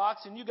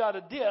mailbox and you got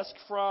a disc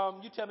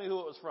from, you tell me who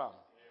it was from.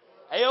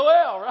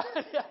 AOL,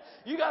 right?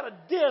 You got a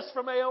disc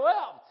from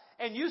AOL.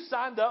 And you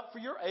signed up for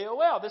your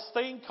AOL. This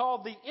thing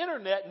called the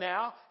Internet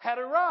now had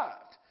arrived.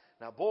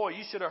 Now, boy,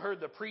 you should have heard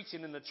the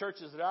preaching in the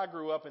churches that I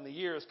grew up in the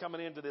years coming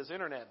into this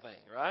Internet thing,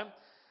 right?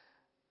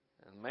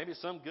 And maybe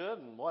some good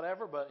and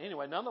whatever. But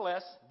anyway,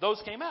 nonetheless,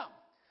 those came out.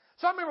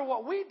 So I remember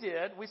what we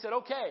did. We said,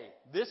 okay,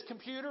 this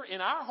computer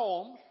in our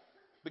home,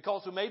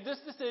 because we made this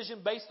decision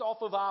based off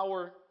of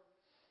our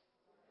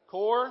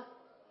core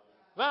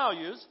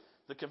values,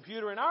 the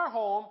computer in our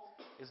home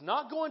is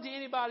not going to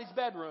anybody's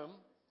bedroom.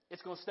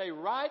 It's going to stay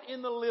right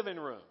in the living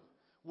room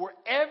where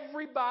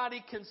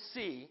everybody can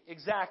see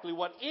exactly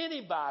what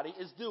anybody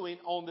is doing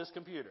on this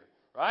computer,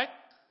 right?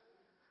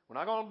 We're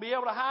not going to be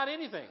able to hide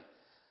anything.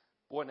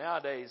 Boy,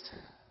 nowadays,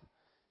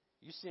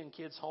 you send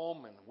kids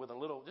home and with a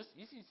little,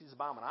 you just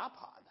buy them an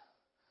iPod,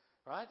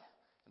 right?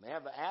 And they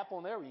have the app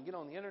on there where you can get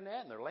on the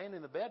Internet and they're laying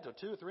in the bed till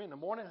 2 or 3 in the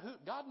morning.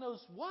 God knows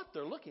what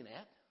they're looking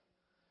at.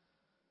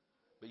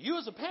 But you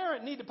as a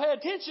parent need to pay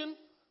attention.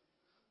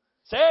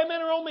 Say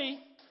amen or oh me.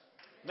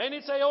 They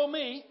need to say, oh,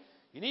 me.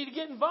 You need to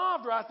get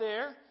involved right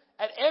there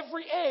at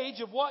every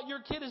age of what your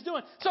kid is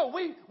doing. So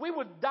we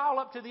would dial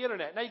up to the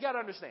Internet. Now, you got to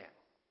understand.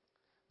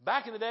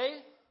 Back in the day,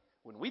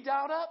 when we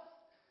dialed up,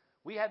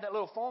 we had that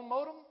little phone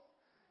modem,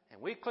 and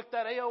we clicked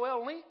that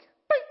AOL link.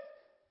 Beep,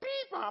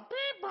 beep, beep,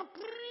 beep,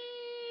 beep,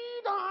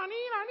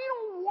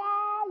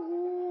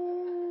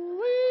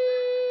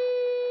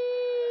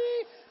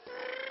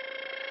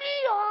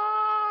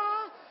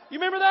 you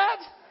remember that?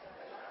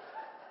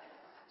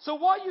 So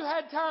what you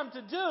had time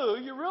to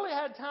do, you really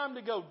had time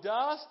to go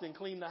dust and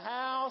clean the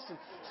house and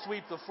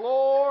sweep the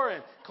floor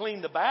and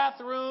clean the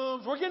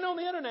bathrooms. We're getting on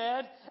the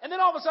Internet. And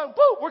then all of a sudden,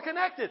 boom, we're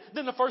connected.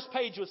 Then the first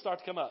page would start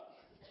to come up.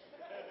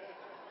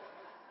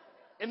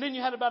 And then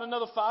you had about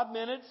another 5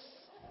 minutes.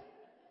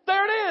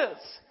 There it is.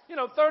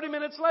 30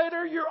 minutes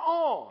later, you're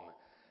on.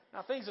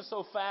 Now, things are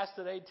so fast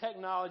today.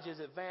 Technology is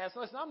advanced.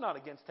 Listen, I'm not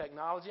against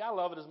technology. I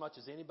love it as much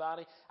as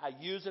anybody. I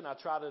use it, and I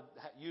try to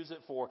use it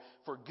for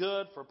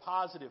good, for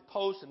positive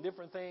posts and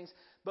different things.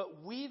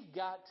 But we've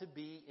got to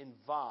be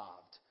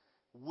involved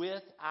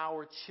with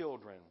our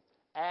children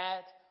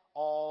at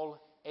all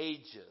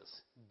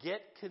ages.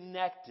 Get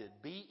connected.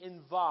 Be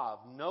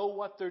involved. Know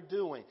what they're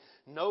doing.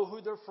 Know who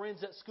their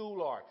friends at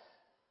school are.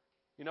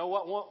 You know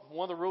what?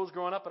 One of the rules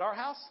growing up at our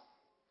house?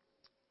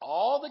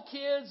 All the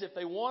kids, if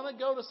they want to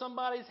go to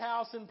somebody's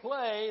house and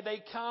play,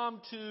 they come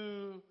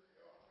to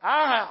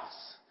our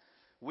house.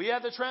 We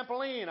had the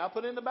trampoline. I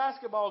put in the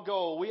basketball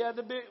goal. We had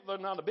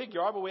not a big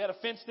yard, but we had a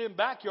fenced-in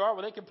backyard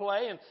where they could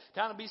play and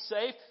kind of be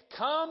safe.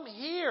 Come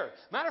here.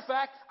 Matter of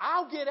fact,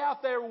 I'll get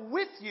out there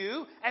with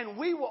you, and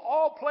we will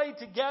all play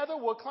together.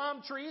 We'll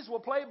climb trees.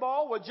 We'll play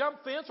ball. We'll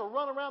jump fence or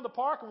run around the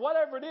park or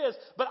whatever it is.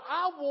 But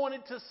I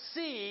wanted to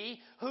see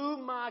who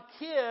my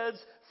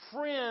kids'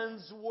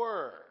 friends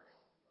were.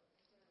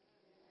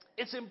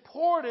 It's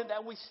important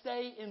that we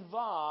stay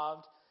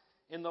involved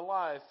in the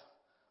life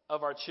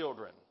of our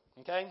children.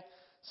 Okay?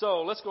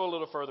 So let's go a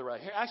little further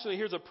right here. Actually,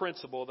 here's a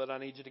principle that I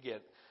need you to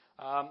get.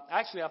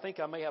 I think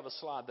I may have a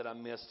slide that I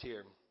missed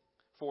here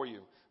for you.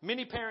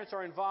 Many parents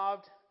are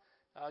involved.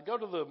 Go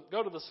to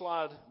the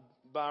slide,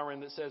 Byron,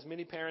 that says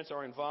many parents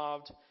are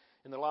involved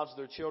in the lives of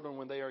their children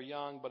when they are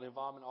young, but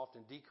involvement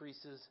often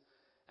decreases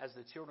as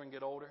the children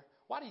get older.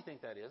 Why do you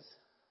think that is?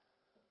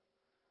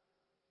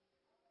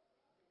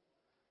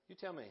 You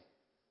tell me.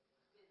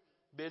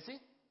 Busy?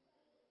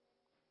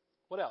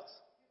 What else?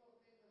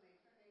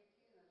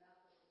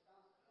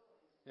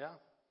 Yeah,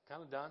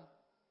 kind of done.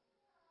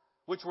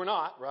 Which we're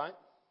not, right?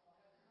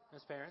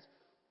 As parents.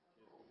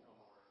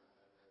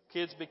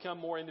 Kids become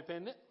more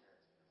independent.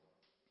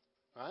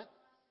 Right?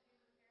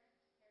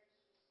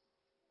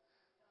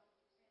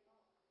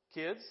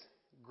 Kids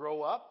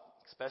grow up,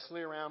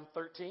 especially around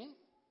 13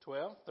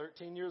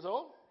 years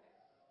old.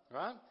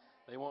 Right?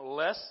 They want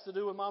less to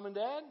do with mom and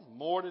dad,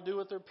 more to do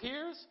with their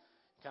peers.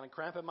 Kind of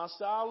cramping my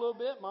style a little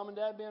bit, mom and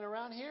dad being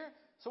around here.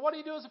 So what do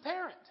you do as a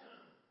parent?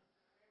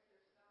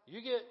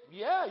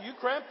 You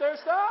cramp their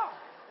style.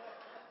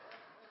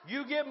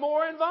 You get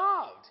more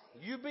involved.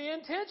 You be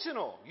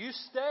intentional. You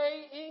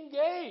stay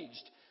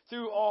engaged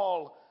through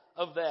all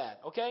of that.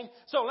 Okay?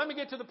 So let me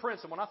get to the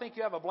principle. And I think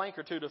you have a blank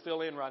or two to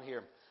fill in right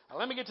here.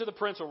 Let me get to the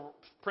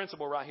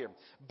principle right here.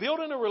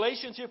 Building a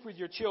relationship with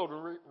your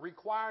children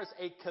requires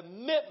a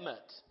commitment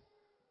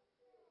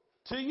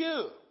to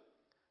you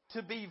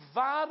to be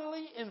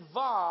vitally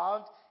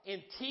involved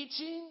in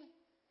teaching,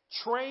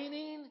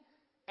 training,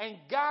 and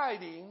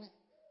guiding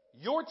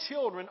your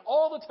children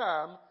all the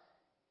time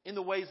in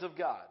the ways of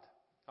God.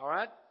 All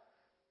right?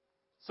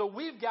 So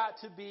we've got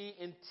to be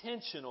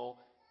intentional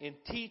in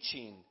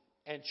teaching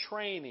and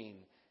training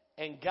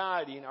and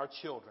guiding our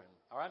children.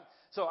 All right?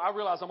 So I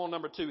realize I'm on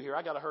number 2 here.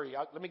 I got to hurry.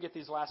 Let me get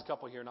these last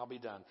couple here and I'll be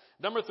done.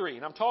 Number 3,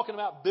 and I'm talking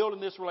about building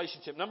this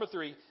relationship. Number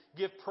 3,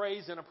 give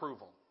praise and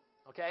approval.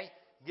 Okay?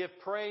 Give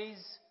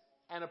praise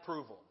and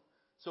approval.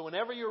 So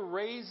whenever you're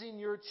raising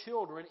your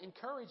children,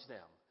 encourage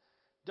them.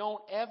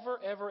 Don't ever.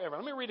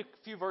 Let me read a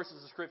few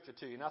verses of Scripture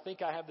to you, and I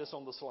think I have this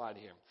on the slide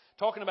here.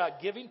 Talking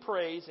about giving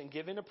praise and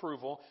giving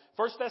approval.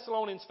 1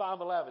 Thessalonians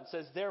 5:11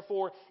 says,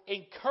 therefore,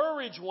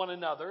 encourage one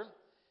another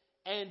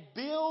and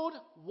build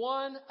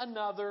one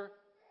another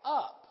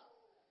up.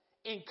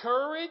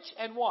 Encourage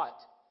and what?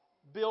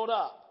 Build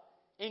up.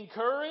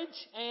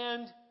 Encourage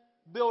and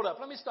build up.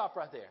 Let me stop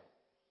right there.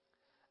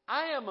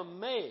 I am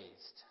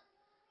amazed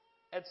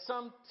at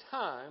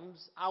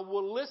sometimes I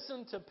will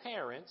listen to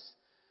parents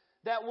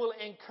that will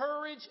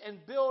encourage and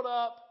build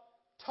up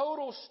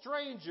total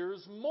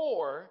strangers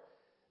more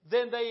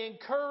than they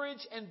encourage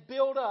and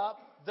build up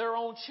their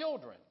own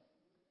children.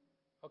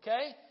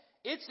 Okay?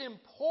 It's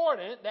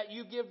important that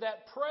you give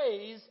that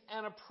praise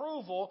and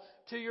approval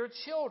to your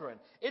children.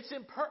 It's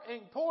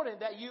important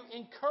that you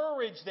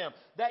encourage them,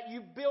 that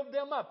you build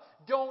them up.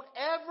 Don't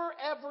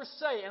ever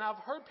say, and I've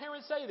heard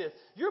parents say this,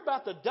 you're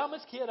about the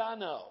dumbest kid I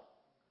know.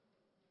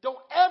 Don't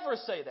ever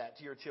say that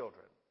to your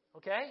children.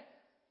 Okay?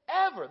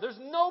 Ever. There's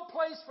no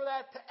place for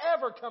that to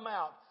ever come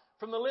out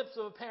from the lips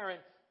of a parent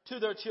to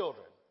their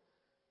children.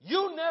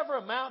 You never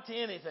amount to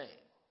anything.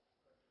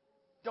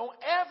 Don't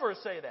ever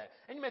say that.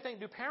 And you may think,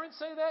 do parents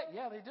say that?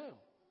 Yeah, they do.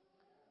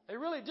 They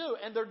really do.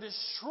 And they're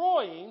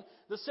destroying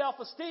the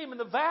self-esteem and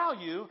the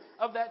value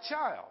of that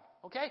child.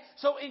 Okay?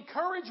 So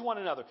encourage one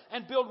another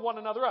and build one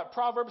another up.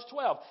 Proverbs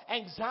 12.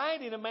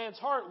 Anxiety in a man's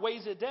heart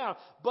weighs it down,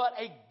 but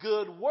a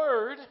good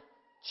word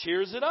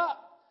cheers it up.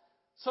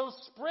 So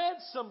spread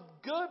some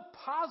good,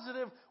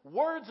 positive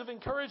words of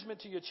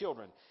encouragement to your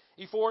children.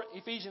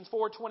 Ephesians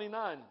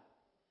 4:29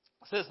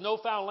 says, no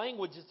foul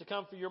language is to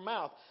come from your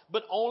mouth,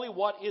 but only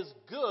what is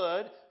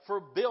good for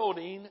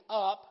building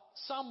up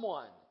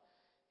someone.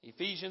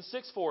 Ephesians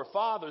 6:4,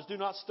 fathers, do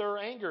not stir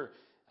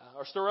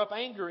up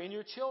anger in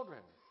your children.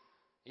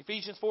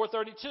 Ephesians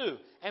 4:32,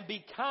 and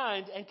be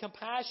kind and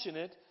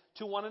compassionate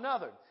to one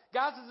another.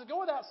 Guys, does it go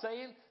without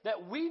saying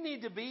that we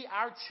need to be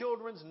our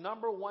children's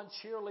number one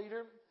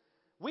cheerleader?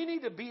 We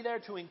need to be there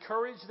to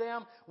encourage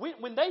them.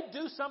 When they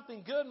do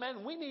something good,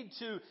 man, we need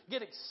to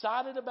get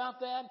excited about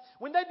that.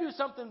 When they do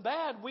something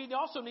bad, we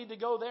also need to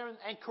go there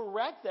and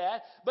correct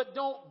that. But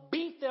don't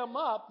beat them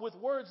up with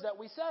words that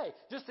we say.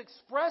 Just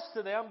express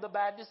to them the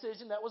bad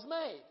decision that was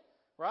made,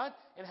 right?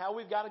 And how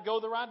we've got to go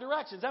the right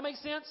direction. Does that make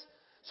sense?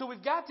 So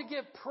we've got to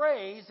give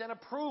praise and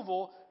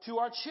approval to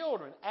our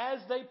children as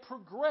they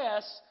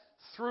progress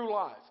through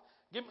life.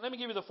 Let me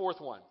give you the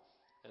fourth one.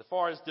 As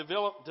far as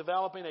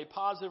developing a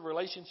positive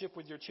relationship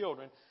with your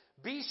children,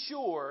 be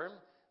sure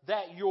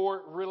that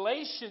your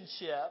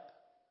relationship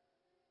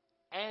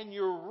and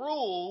your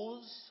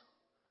rules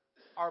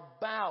are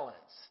balanced.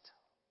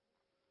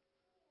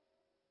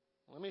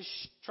 Let me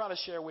try to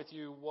share with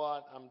you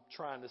what I'm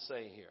trying to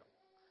say here.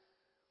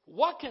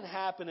 What can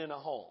happen in a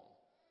home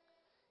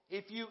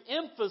if you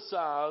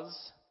emphasize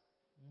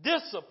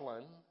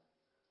discipline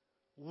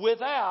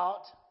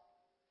without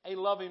a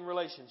loving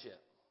relationship?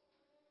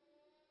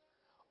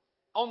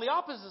 On the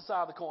opposite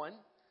side of the coin,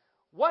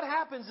 what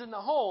happens in the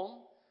home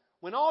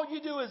when all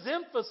you do is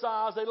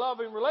emphasize a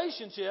loving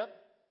relationship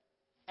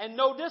and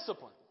no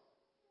discipline?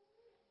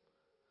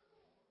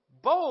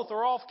 Both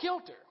are off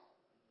kilter.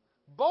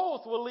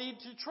 Both will lead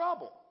to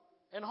trouble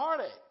and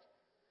heartache.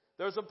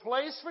 There's a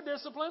place for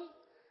discipline.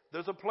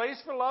 There's a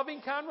place for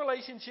loving, kind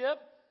relationship.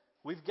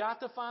 We've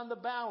got to find the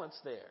balance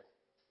there.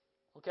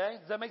 Okay?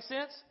 Does that make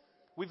sense?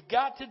 We've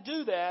got to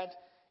do that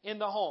in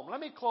the home.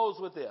 Let me close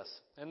with this.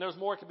 And there's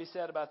more can be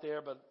said about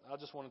there, but I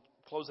just want to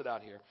close it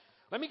out here.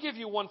 Let me give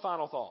you one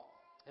final thought.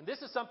 And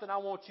this is something I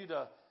want you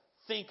to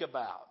think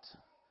about.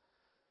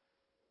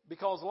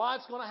 Because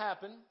life's going to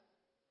happen.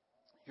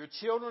 Your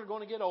children are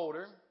going to get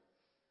older.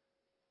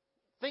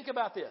 Think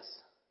about this.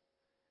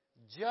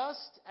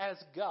 Just as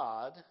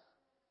God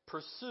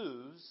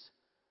pursues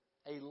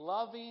a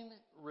loving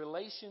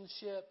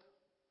relationship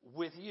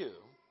with you,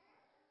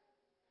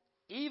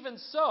 even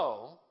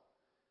so,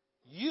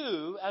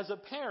 you, as a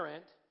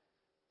parent,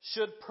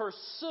 should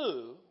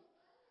pursue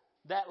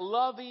that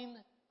loving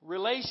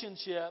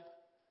relationship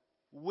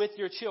with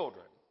your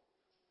children.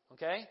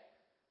 Okay?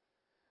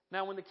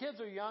 Now, when the kids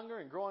are younger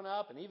and growing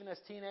up, and even as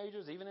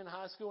teenagers, even in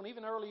high school, and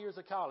even early years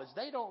of college,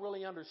 they don't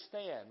really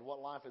understand what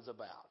life is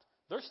about.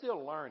 They're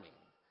still learning.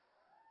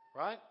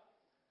 Right?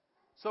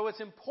 So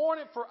it's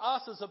important for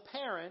us as a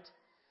parent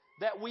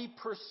that we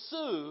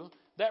pursue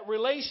that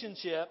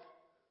relationship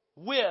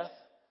with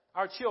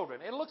our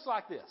children. It looks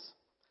like this.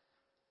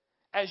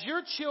 As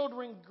your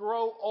children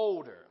grow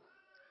older,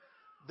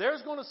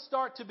 there's going to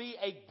start to be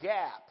a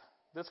gap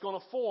that's going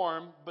to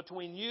form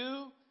between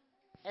you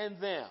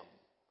and them.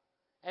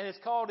 And it's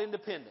called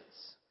independence.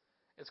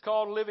 It's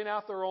called living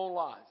out their own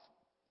life.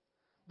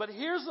 But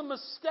here's a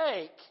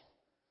mistake,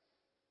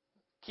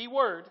 key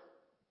word,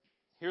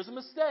 here's a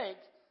mistake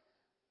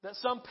that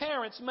some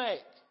parents make.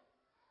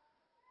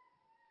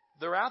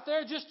 They're out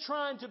there just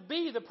trying to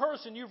be the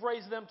person you've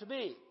raised them to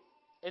be.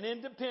 An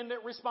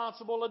independent,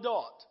 responsible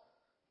adult.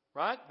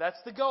 Right? That's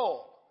the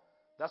goal.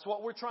 That's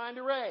what we're trying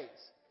to raise.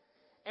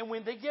 And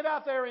when they get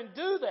out there and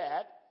do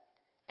that,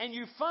 and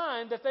you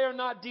find that they are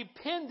not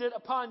dependent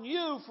upon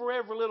you for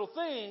every little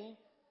thing,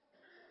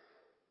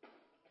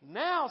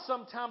 now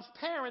sometimes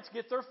parents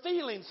get their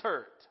feelings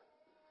hurt.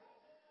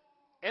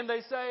 And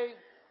they say,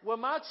 well,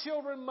 my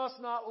children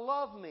must not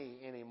love me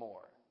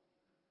anymore.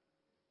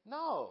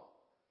 No.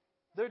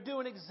 They're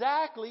doing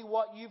exactly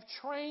what you've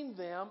trained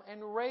them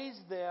and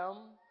raised them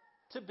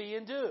to be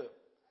and do.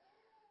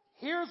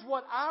 Here's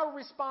what our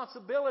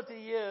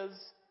responsibility is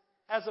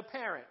as a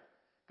parent.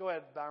 Go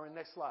ahead, Byron,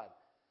 next slide.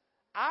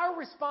 Our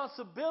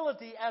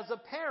responsibility as a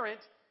parent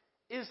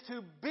is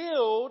to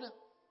build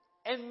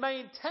and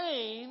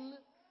maintain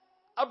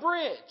a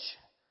bridge.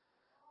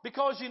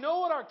 Because you know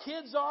what our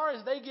kids are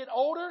as they get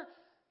older?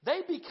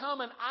 They become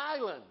an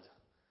island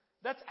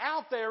that's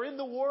out there in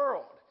the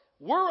world.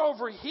 We're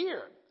over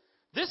here.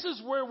 This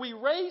is where we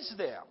raise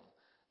them.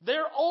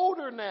 They're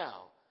older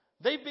now.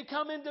 They've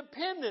become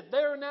independent.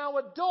 They're now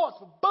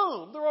adults.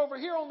 Boom, they're over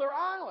here on their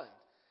island.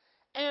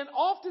 And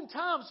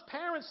oftentimes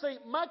parents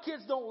think, my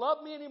kids don't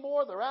love me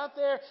anymore. They're out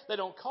there. They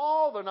don't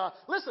call. They're not.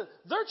 Listen,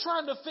 they're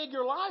trying to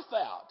figure life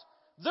out.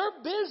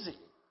 They're busy,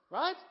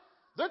 right?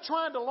 They're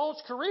trying to launch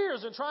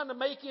careers and trying to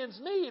make ends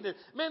meet. And,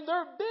 man,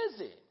 they're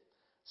busy.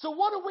 So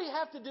what do we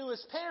have to do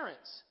as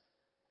parents?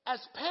 As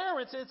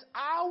parents, it's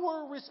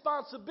our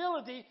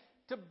responsibility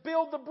to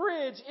build the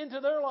bridge into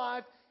their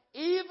life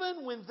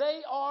even when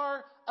they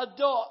are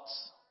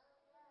adults.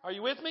 Are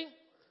you with me?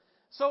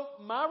 So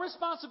my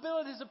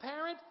responsibility as a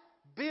parent,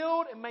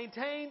 build and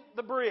maintain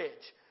the bridge.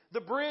 The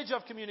bridge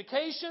of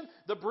communication,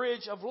 the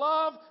bridge of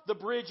love, the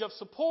bridge of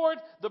support,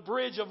 the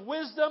bridge of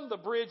wisdom, the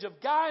bridge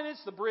of guidance,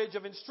 the bridge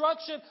of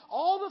instruction.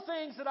 All the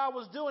things that I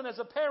was doing as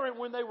a parent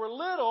when they were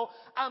little,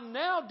 I'm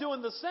now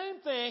doing the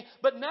same thing,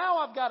 but now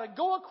I've got to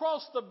go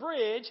across the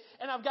bridge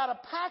and I've got to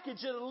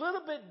package it a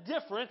little bit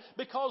different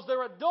because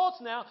they're adults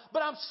now,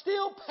 but I'm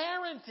still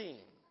parenting.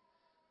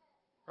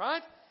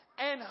 Right?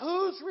 And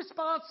whose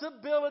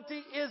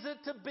responsibility is it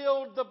to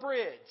build the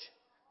bridge?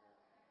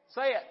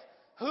 Say it.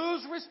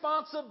 Whose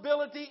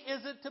responsibility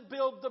is it to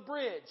build the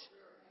bridge?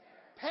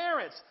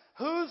 Parents.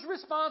 Whose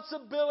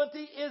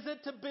responsibility is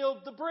it to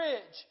build the bridge?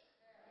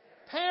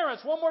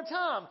 Parents. One more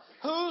time.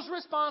 Whose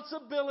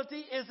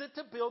responsibility is it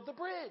to build the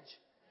bridge?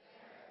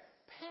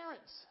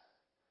 Parents.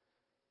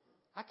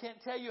 I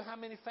can't tell you how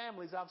many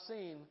families I've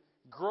seen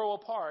grow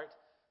apart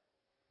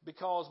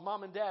because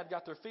mom and dad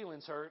got their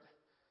feelings hurt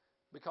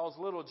because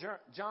little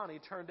Johnny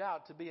turned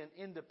out to be an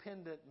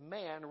independent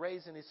man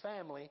raising his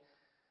family.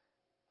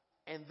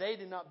 And they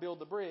did not build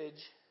the bridge.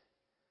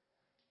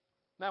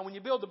 Now, when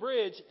you build the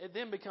bridge, it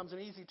then becomes an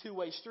easy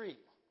two-way street.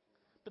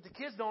 But the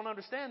kids don't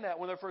understand that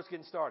when they're first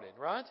getting started,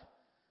 right?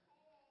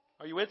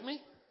 Are you with me?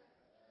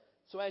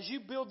 So as you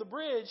build the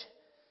bridge,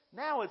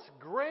 now it's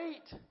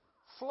great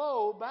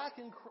flow back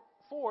and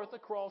forth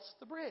across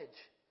the bridge.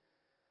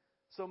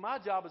 So my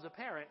job as a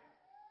parent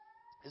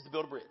is to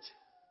build a bridge.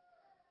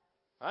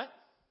 Right?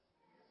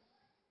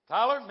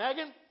 Tyler,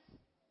 Megan,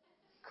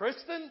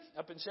 Kristen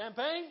up in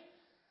Champaign.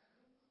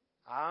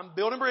 I'm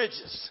building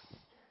bridges.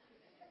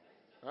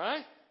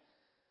 Right?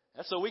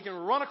 That's so we can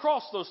run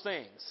across those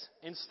things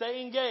and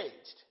stay engaged.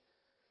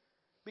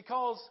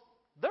 Because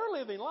they're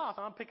living life.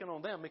 I'm picking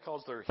on them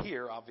because they're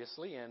here,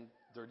 obviously, and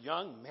they're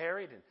young,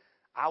 married, and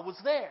I was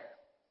there.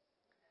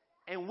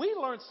 And we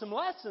learned some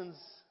lessons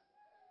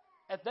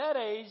at that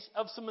age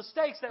of some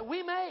mistakes that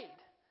we made.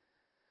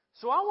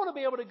 So I want to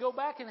be able to go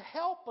back and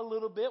help a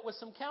little bit with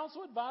some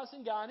counsel, advice,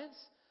 and guidance.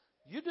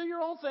 You do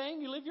your own thing.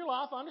 You live your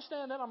life. I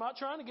understand that. I'm not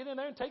trying to get in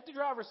there and take the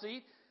driver's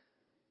seat.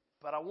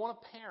 But I want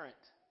to parent.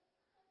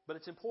 But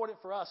it's important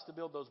for us to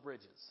build those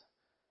bridges.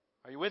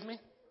 Are you with me?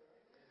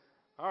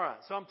 All right.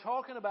 So I'm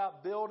talking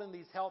about building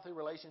these healthy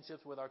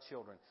relationships with our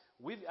children.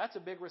 That's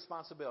a big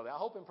responsibility. I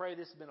hope and pray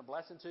this has been a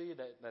blessing to you,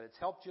 that it's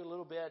helped you a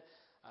little bit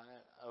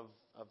of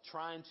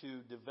trying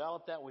to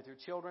develop that with your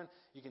children.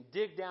 You can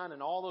dig down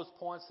in all those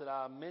points that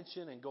I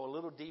mentioned and go a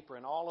little deeper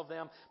in all of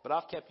them, but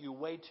I've kept you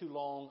way too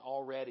long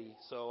already,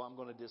 so I'm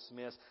going to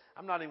dismiss.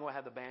 I'm not even going to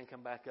have the band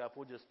come back up.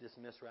 We'll just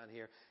dismiss right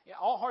here. Yeah,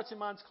 all hearts and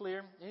minds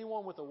clear.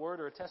 Anyone with a word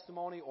or a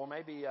testimony or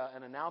maybe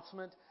an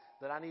announcement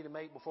that I need to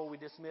make before we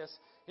dismiss?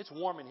 It's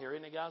warm in here,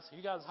 isn't it, guys? Are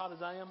you guys as hot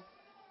as I am?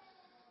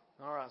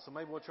 All right, so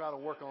maybe we'll try to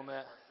work on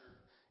that.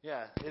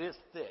 Yeah, it is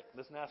thick.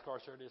 This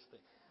NASCAR shirt is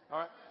thick. All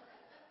right.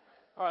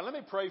 All right, let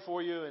me pray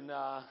for you, and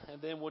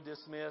then we'll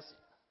dismiss.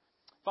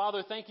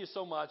 Father, thank you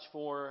so much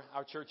for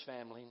our church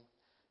family.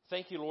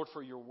 Thank you, Lord,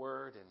 for your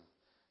word. And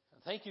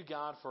thank you,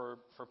 God, for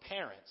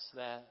parents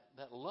that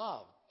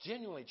love,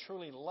 genuinely,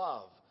 truly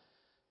love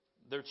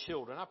their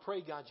children. I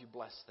pray, God, you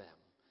bless them.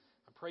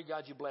 I pray,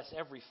 God, you bless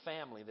every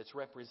family that's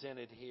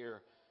represented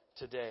here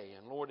today.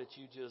 And, Lord, that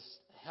you just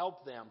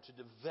help them to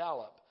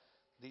develop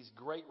these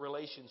great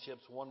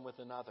relationships one with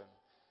another.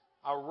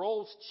 Our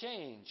roles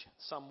change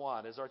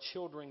somewhat as our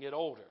children get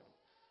older,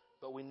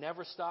 but we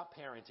never stop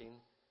parenting.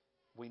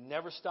 We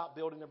never stop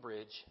building a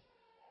bridge.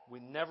 We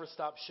never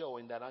stop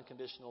showing that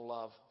unconditional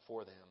love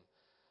for them.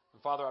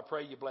 And Father, I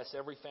pray you bless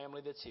every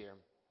family that's here.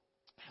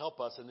 Help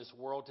us in this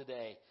world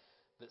today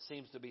that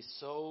seems to be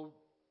so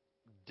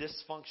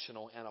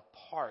dysfunctional and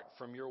apart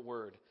from your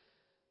word.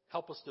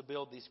 Help us to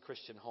build these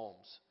Christian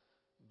homes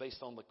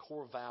based on the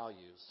core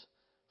values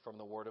from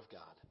the Word of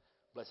God.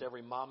 Bless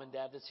every mom and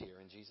dad that's here.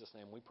 In Jesus'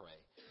 name we pray.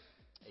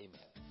 Amen.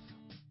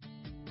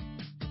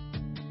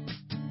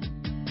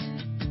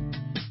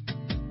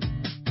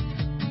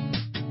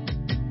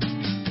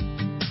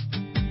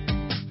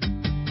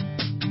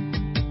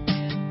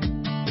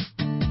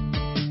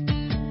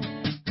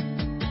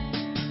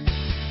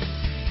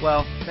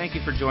 Well, thank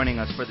you for joining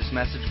us for this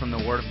message from the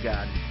Word of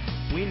God.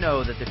 We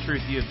know that the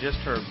truth you have just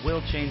heard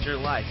will change your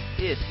life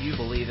if you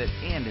believe it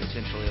and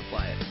intentionally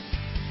apply it.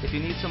 If you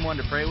need someone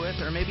to pray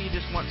with, or maybe you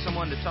just want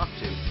someone to talk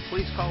to,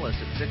 please call us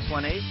at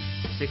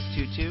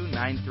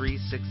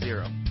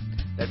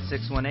 618-622-9360. That's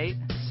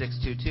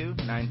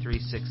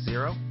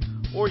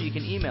 618-622-9360. Or you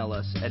can email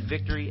us at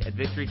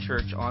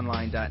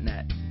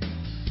victory@victorychurchonline.net.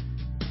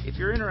 If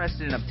you're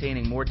interested in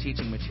obtaining more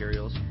teaching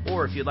materials,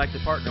 or if you'd like to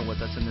partner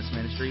with us in this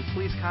ministry,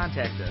 please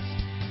contact us.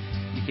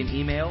 You can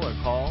email or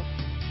call,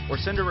 or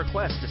send a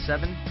request to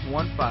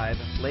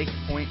 715 Lake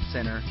Point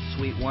Center,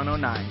 Suite 109,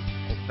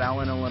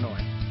 O'Fallon,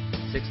 Illinois,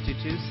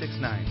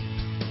 62269.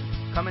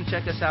 Come and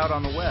check us out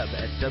on the web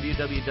at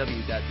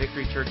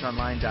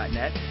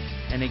www.victorychurchonline.net.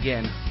 And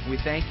again, we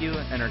thank you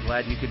and are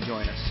glad you could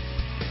join us.